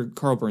Woodward or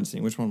Carl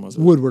Bernstein? Which one was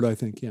it? Woodward, I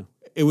think. Yeah,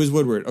 it was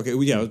Woodward. Okay,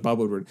 yeah, it was Bob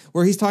Woodward.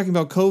 Where he's talking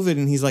about COVID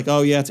and he's like,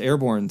 oh yeah, it's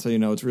airborne, so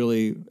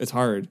it's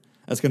hard.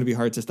 That's going to be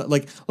hard to stop.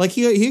 Like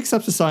he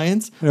accepts the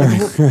science,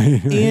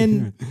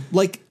 and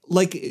like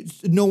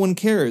no one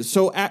cares.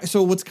 So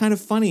what's kind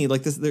of funny,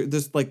 like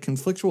this like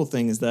conflictual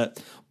thing is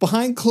that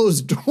behind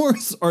closed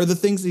doors are the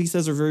things that he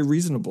says are very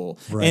reasonable,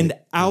 and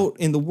out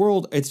in the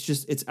world,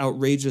 it's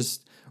outrageous,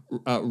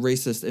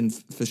 racist and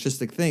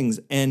fascistic things,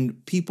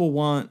 and people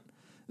want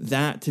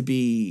that to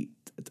be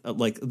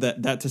like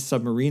that to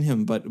submarine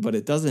him, but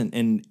it doesn't,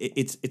 and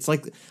it's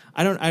like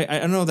I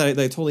don't know that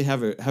I totally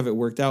have it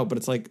worked out, but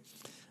it's like.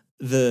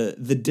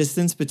 The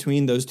distance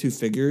between those two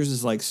figures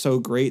is like so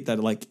great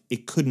that like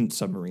it couldn't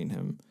submarine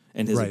him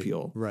and his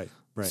appeal. Right.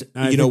 So,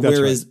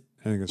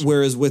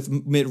 whereas with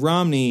Mitt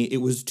Romney, it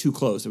was too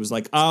close. It was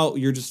like, oh,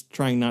 you're just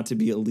trying not to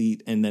be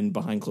elite, and then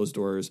behind closed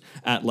doors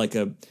at like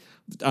a,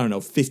 I don't know,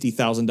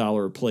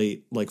 $50,000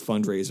 plate like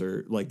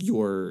fundraiser, like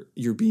you're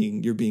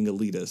being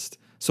elitist.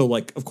 So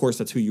like, of course,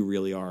 that's who you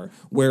really are.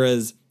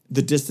 Whereas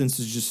the distance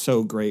is just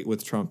so great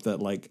with Trump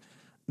that like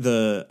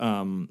the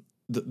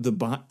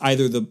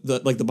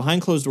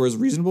behind closed doors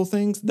reasonable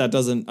things that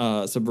doesn't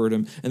subvert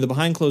him, and the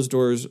behind closed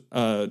doors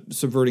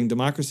subverting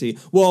democracy.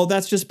 Well,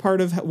 that's just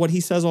part of what he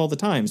says all the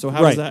time. So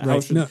how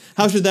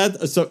should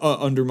that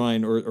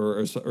undermine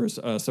or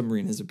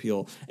submarine his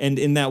appeal? And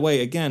in that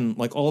way, again,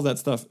 like all of that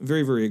stuff,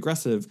 very very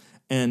aggressive.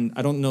 And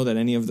I don't know that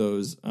any of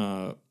those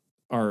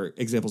are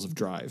examples of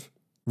drive.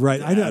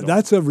 Right. I know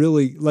that's a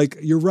really like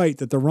you're right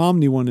that the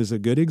Romney one is a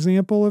good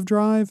example of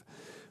drive,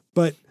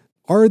 but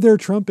are there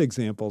Trump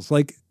examples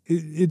like?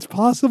 It's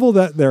possible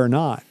that they're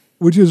not,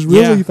 which is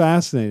really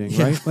fascinating,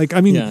 right? Like, I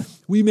mean,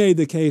 we made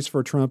the case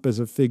for Trump as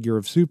a figure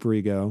of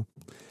superego.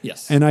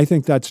 Yes. And I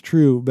think that's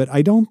true, but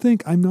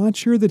I'm not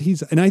sure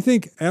that and I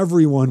think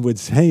everyone would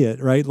say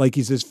it, right? Like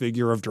he's this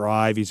figure of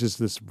drive. He's just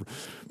this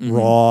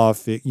raw,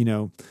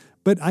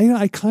 but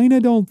I kind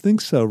of don't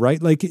think so,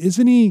 right? Like,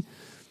 isn't he,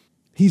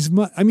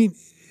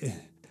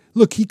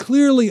 look, he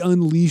clearly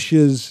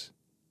unleashes,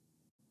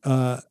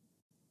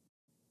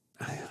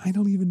 I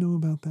don't even know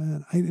about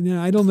that.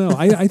 I don't know.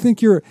 I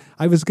think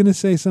I was going to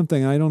say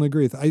something. I don't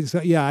agree with. I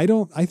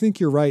think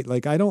you're right.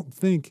 Like, I don't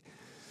think,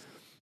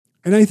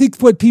 and I think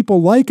what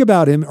people like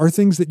about him are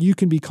things that you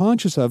can be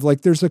conscious of.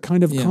 Like, there's a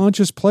kind of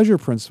conscious pleasure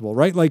principle,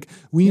 right? Like,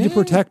 we need to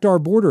protect our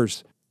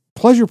borders.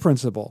 Pleasure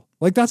principle.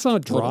 Like, that's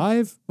not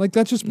drive. Like,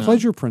 that's just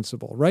pleasure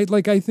principle, right?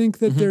 Like, I think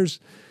that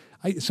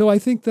I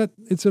think that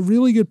it's a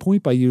really good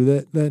point by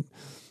you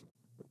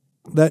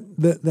that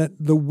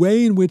the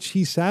way in which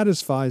he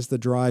satisfies the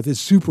drive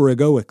is super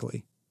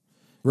egoically,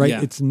 right?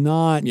 Yeah. It's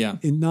not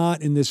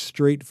in this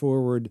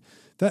straightforward.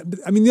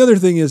 The other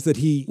thing is that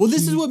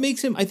this is what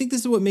makes him. I think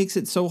this is what makes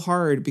it so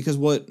hard, because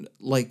what,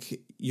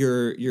 like,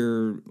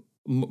 your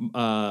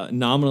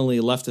nominally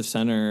left of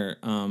center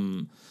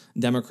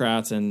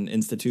Democrats and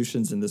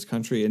institutions in this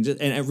country and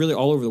really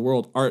all over the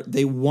world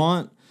they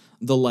want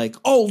the, like,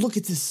 oh, look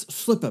at this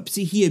slip up.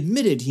 See, he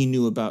admitted he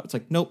knew about. It's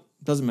like, nope.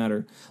 Doesn't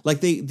matter. Like,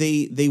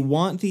 they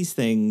want these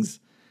things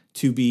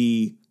to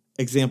be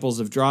examples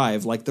of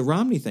drive, like the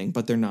Romney thing,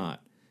 but they're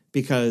not,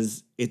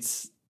 because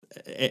it's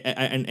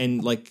because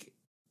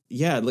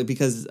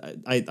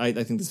I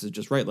think this is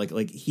just right.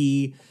 Like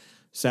he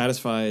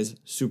satisfies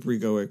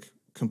superegoic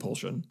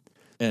compulsion,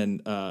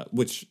 and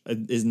which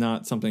is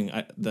not something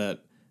that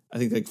I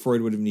think, like,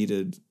 Freud would have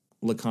needed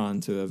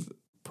Lacan to have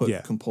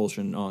put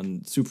compulsion on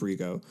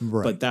superego,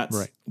 right,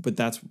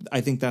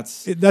 I think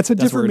that's a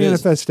different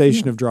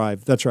manifestation of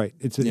drive. That's right.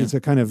 It's a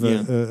kind of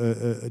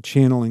a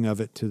channeling of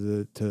it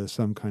to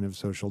some kind of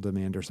social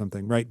demand or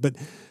something, right? But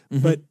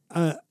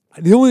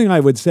the only thing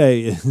I would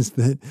say is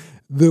that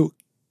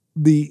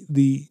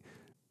the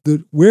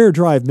where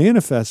drive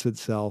manifests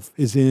itself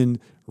is in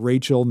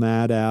Rachel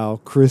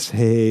Maddow, Chris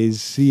Hayes,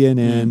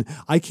 CNN.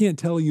 I can't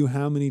tell you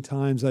how many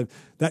times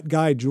that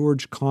guy,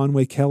 George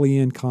Conway,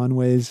 Kellyanne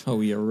Conway's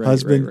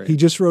husband, right. He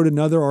just wrote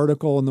another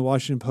article in the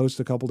Washington Post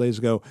a couple days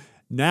ago.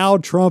 Now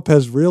Trump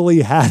has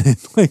really had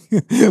it. Like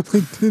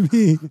to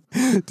me,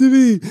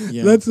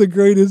 that's the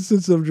great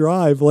instance of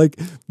drive. Like,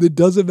 it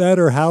doesn't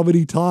matter how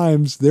many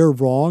times they're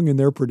wrong in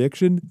their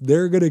prediction,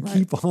 they're going to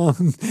keep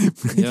on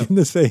making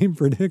the same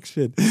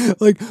prediction.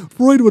 Like,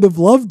 Freud would have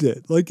loved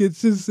it. Like,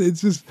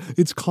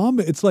 it's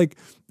common. It's like,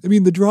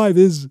 the drive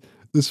is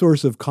the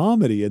source of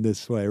comedy in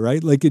this way,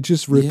 right? Like, it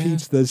just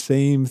repeats the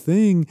same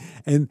thing,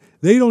 and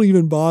they don't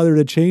even bother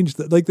to change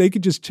they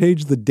could just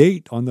change the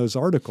date on those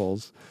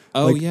articles.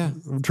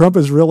 Trump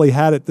has really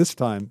had it this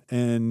time,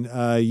 and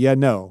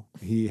no,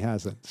 he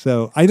hasn't.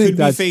 So I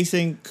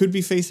think could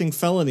be facing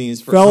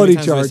felonies for felony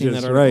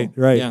charges. Right.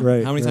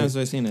 How many times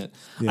have I seen it?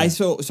 Yeah.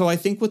 So I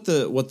think what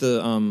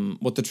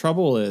the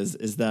trouble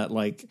is that,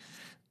 like,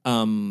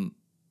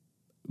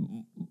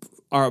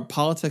 our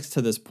politics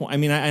to this point.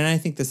 I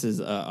think this is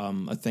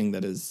a thing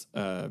that is.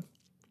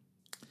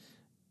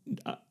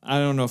 I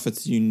don't know if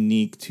it's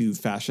unique to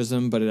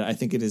fascism, but I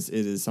think it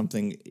is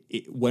something.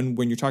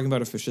 When you're talking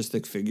about a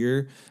fascistic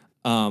figure,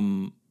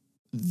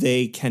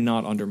 they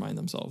cannot undermine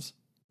themselves,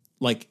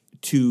 like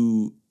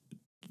to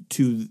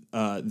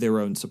their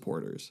own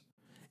supporters,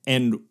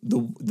 and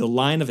the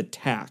line of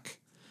attack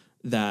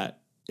that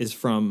is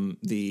from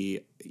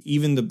the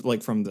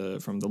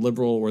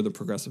liberal or the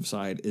progressive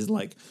side is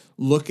like,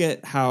 look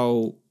at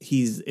how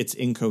it's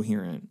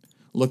incoherent.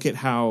 Look at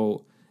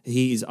how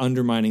he's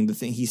undermining the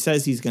thing. He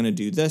says he's going to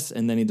do this,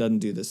 and then he doesn't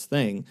do this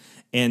thing,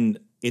 and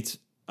it's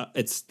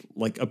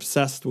like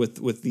obsessed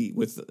with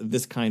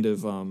this kind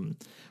of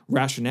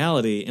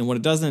rationality. And what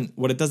it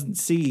doesn't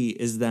see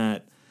is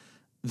that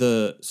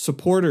the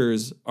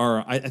supporters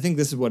are. I think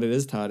this is what it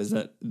is, Todd. Is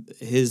that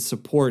his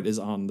support is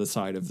on the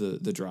side of the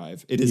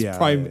drive. It is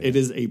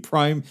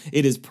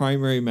It is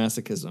primary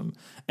masochism,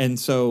 and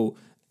so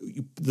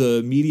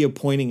the media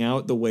pointing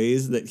out the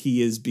ways that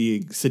he is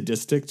being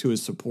sadistic to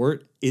his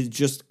support it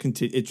just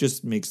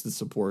makes the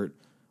support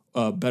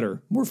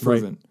better, more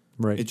fervent.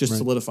 Right. It just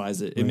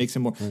solidifies it. It makes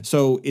him more. Right.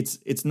 So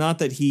it's not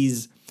that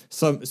he's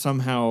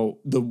somehow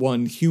the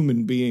one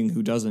human being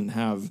who doesn't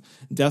have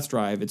death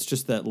drive. It's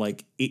just that,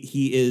 like,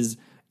 he is,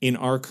 in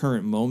our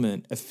current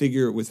moment, a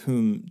figure with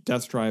whom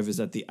death drive is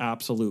at the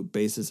absolute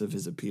basis of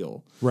his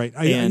appeal. Right.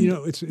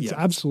 It's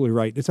absolutely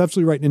right. It's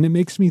absolutely right. And it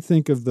makes me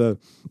think of the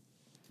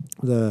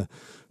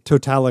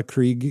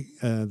Totalkrieg,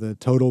 the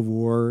Total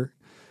War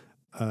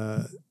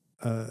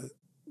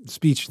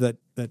speech that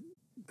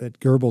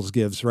Goebbels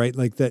gives, right?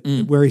 Like that,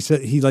 where he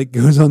said, he like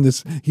goes on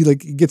this, he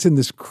like gets in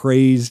this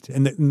crazed,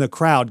 and the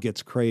crowd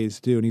gets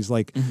crazed too. And he's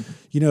like,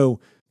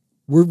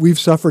 we've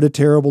suffered a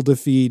terrible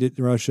defeat at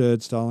Russia,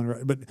 at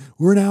Stalin, but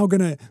we're now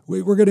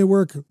we're gonna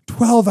work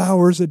 12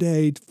 hours a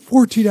day,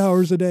 14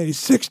 hours a day,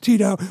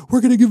 16 hours.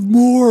 We're gonna give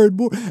more and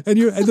more, and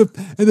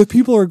the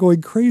people are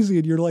going crazy,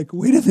 and you're like,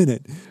 wait a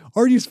minute.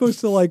 Aren't you supposed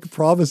to like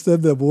promise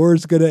them the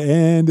war's going to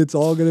end? It's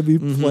all going to be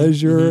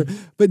pleasure.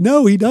 But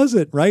no, he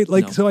doesn't, right?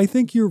 Like, no. So I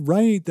think you're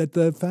right that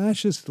the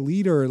fascist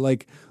leader,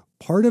 like,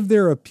 part of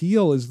their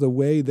appeal is the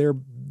way they're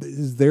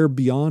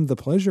beyond the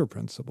pleasure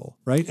principle,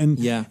 right? And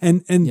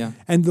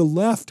and the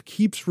left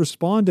keeps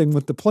responding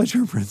with the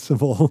pleasure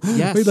principle.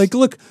 Yes. Right? Like,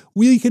 look,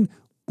 we can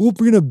we're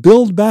going to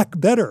build back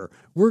better.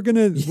 We're going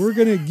to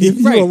give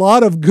you Right. a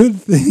lot of good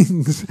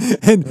things.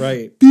 And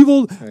Right.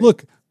 people Right.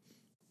 look,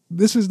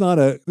 this is not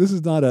a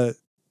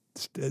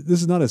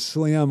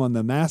slam on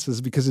the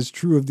masses because it's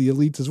true of the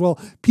elites as well.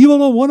 People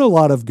don't want a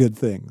lot of good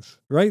things,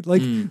 right?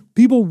 Like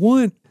people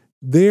want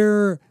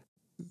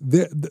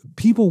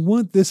people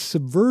want this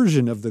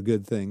subversion of the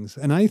good things.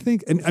 And I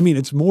think, and I mean,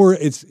 it's more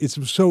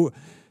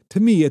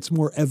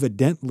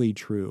evidently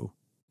true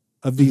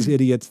of these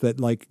idiots that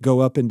like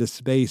go up into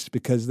space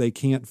because they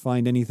can't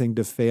find anything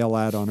to fail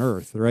at on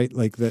Earth, right?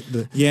 Like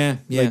Yeah.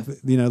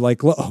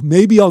 like,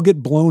 maybe I'll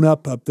get blown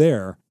up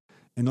there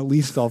and at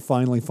least I'll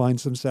finally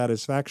find some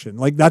satisfaction.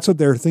 Like that's what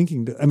they're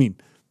thinking.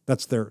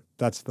 That's the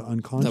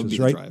unconscious, That would be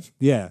right? the drive.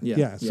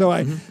 Yeah. So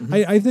I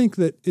think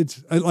that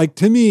it's like,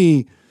 to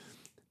me,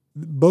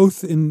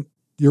 both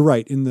you're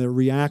right, in the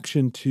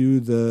reaction to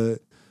the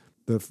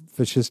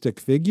fascistic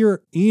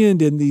figure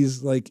and in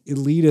these like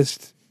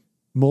elitist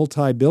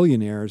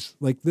multi-billionaires,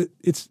 like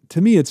it's,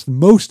 to me, it's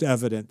most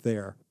evident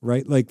there,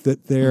 right? Like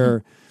that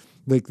they're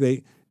like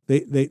they're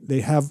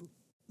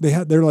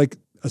like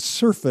a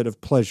surfeit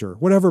of pleasure,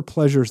 whatever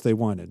pleasures they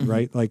wanted,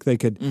 right? Like they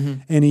could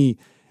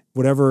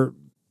whatever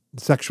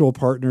sexual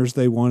partners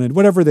they wanted,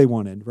 whatever they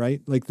wanted,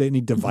 right? Like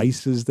any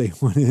devices they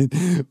wanted,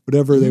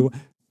 whatever they want.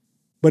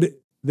 But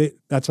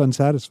that's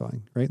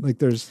unsatisfying, right? Like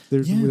there's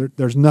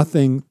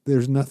nothing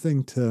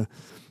to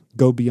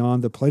go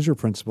beyond the pleasure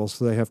principle,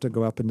 so they have to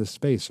go up into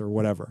space or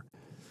whatever.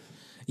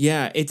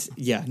 I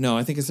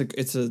think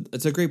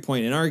it's a great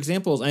point. And our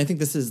examples, and I think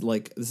this is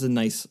a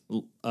nice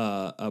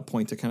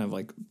point to kind of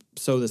like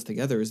sew this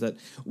together, is that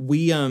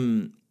we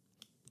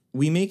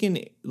make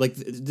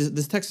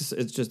this text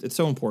it's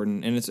so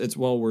important, and it's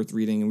well worth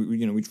reading.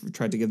 And we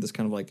tried to give this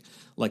kind of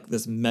like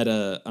this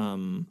meta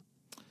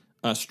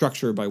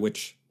structure by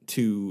which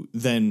to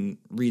then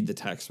read the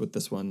text with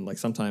this one. Like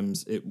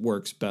sometimes it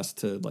works best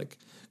to like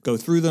go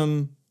through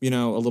them, a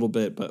little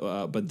bit,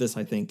 but this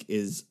I think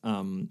is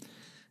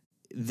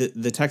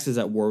the text is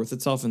at war with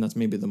itself, and that's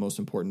maybe the most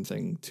important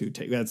thing to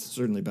take. That's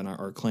certainly been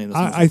our claim.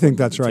 I think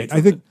that's right.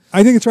 I think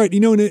it's right.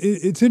 And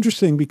it's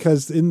interesting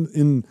because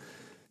in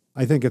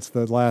I think it's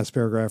the last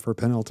paragraph or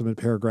penultimate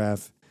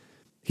paragraph,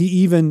 he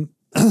even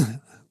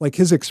like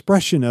his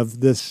expression of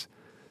this.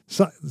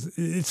 So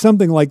it's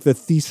something like the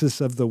thesis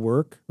of the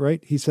work,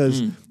 right? He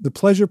says the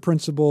pleasure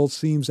principle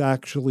seems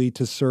actually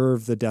to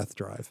serve the death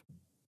drive,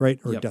 right?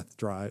 Or death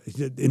drive,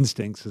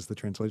 instincts is the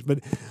translation.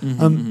 But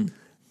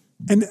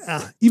and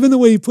even the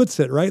way he puts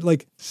it, right?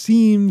 Like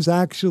seems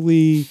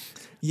actually,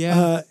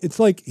 it's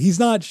like he's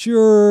not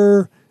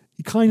sure.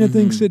 He kind of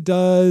thinks it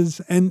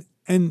does, and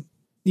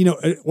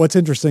what's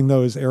interesting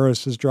though is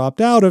Eros has dropped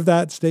out of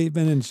that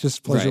statement, and it's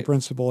just pleasure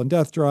principle and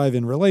death drive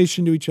in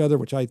relation to each other,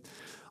 which I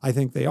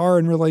think they are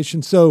in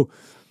relation. So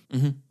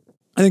I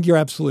think you're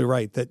absolutely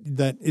right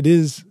that it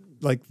is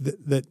like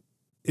that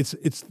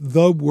it's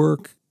the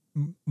work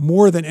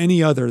more than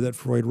any other that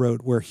Freud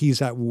wrote where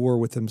he's at war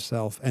with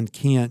himself and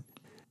can't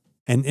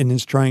and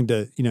is trying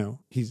to,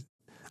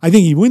 I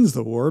think he wins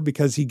the war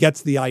because he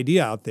gets the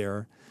idea out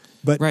there,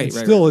 but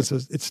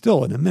it's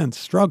still an immense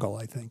struggle,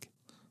 I think.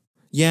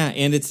 Yeah,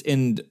 and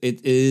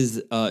it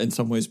is in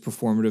some ways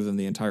performative in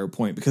the entire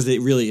point, because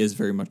it really is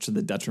very much to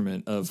the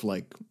detriment of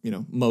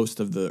most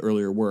of the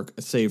earlier work,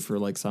 save for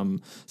like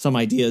some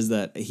ideas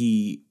that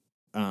he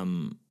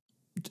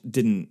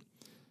didn't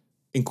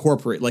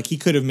incorporate. Like he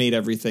could have made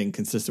everything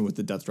consistent with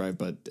the death drive,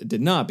 but did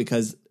not,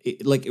 because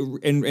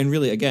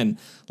really again,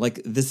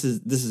 like this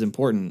is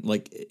important.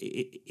 Like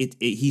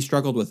he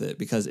struggled with it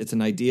because it's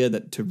an idea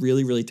that to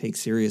really really take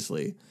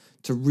seriously.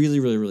 To really,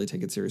 really, really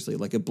take it seriously.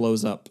 Like it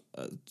blows up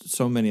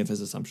so many of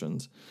his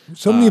assumptions.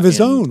 So many of his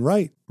own,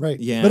 right.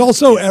 Yeah. But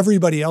also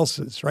everybody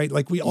else's, right?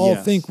 Like we all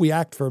think we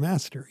act for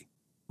mastery.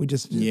 We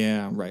just do.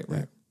 Yeah, right.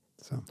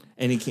 So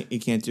and he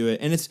can't do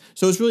it. And it's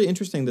really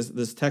interesting,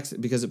 this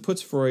text, because it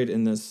puts Freud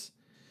in this,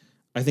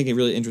 I think, a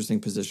really interesting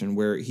position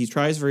where he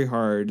tries very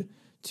hard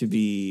to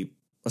be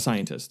a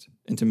scientist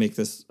and to make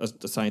this a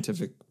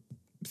scientific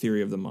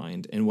theory of the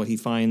mind. And what he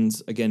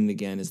finds again and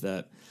again is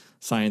that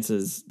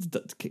sciences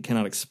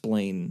cannot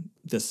explain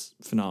this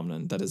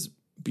phenomenon that is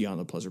beyond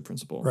the pleasure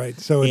principle. Right.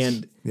 So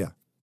he's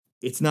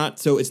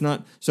not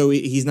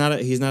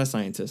a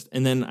scientist.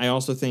 And then I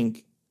also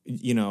think,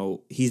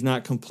 he's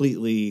not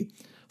completely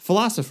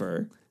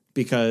philosopher,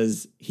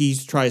 because he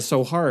tries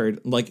so hard.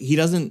 Like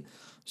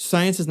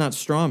science is not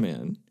straw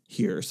man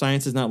here.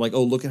 Science is not like,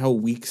 oh, look at how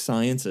weak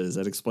science is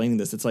at explaining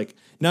this. It's like,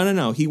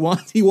 no. He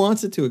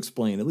wants it to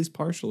explain, at least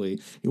partially.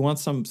 He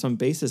wants some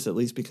basis, at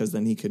least, because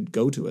then he could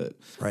go to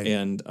it, right,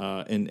 and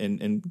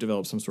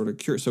develop some sort of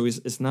cure. So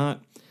it's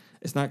not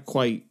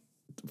quite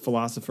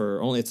philosopher.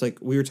 Only it's like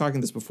we were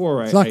talking this before,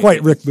 right? It's not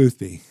quite Rick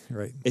Boothby,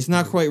 right? It's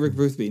not quite Rick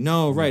Boothby.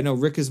 No, right? No,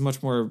 Rick is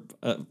much more.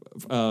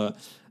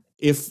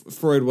 If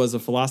Freud was a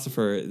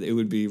philosopher, it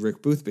would be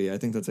Rick Boothby. I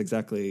think that's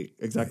exactly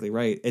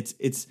right.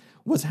 It's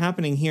what's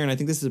happening here, and I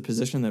think this is a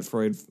position that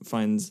Freud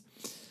finds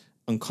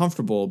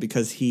uncomfortable,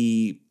 because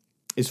he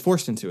is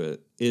forced into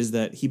it is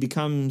that he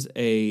becomes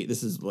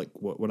this is like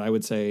what I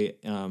would say.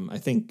 I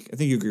think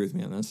you agree with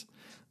me on this.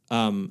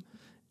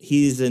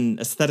 He's an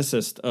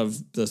aestheticist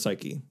of the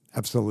psyche.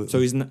 Absolutely. So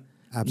he's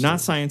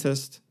not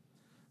scientist,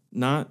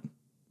 not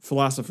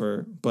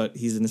philosopher, but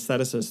he's an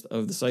aestheticist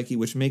of the psyche,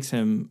 which makes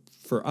him,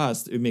 for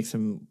us, it makes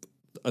him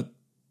a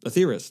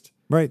theorist.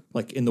 Right.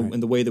 Like in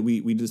the way that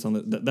we do this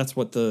that's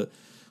what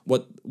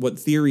what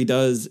theory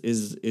does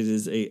is it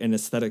is an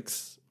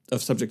aesthetics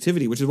of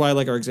subjectivity, which is why I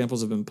like our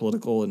examples have been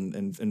political and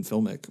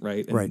filmic,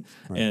 right?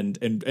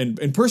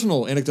 And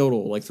personal,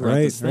 anecdotal, like throughout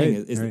this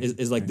thing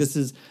is like this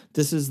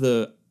is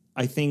the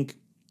I think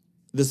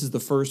this is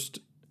the first.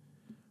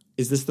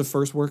 Is this the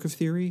first work of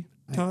theory,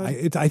 Todd?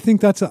 I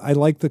think I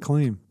like the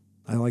claim.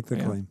 I like the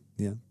claim.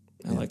 Yeah.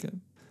 I like it.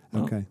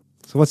 Well, okay.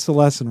 So what's the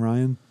lesson,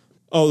 Ryan?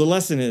 Oh, the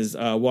lesson is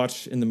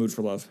watch In the Mood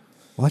for Love.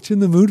 Watch In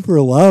the Mood for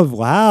Love.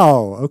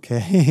 Wow.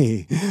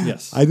 Okay.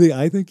 Yes.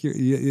 I think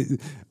you're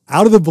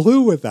out of the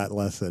blue with that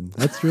lesson.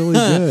 That's really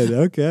good.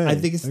 Okay. I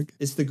think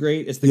it's the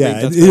great. It's the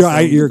yeah,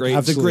 great.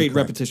 It's the great correct.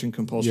 repetition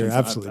compulsion. You're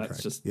absolutely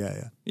correct. Just,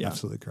 yeah.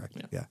 Absolutely correct.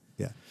 Yeah.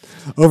 Yeah.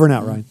 Over and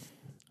out, Ryan.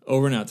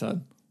 Over and out,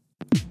 Todd.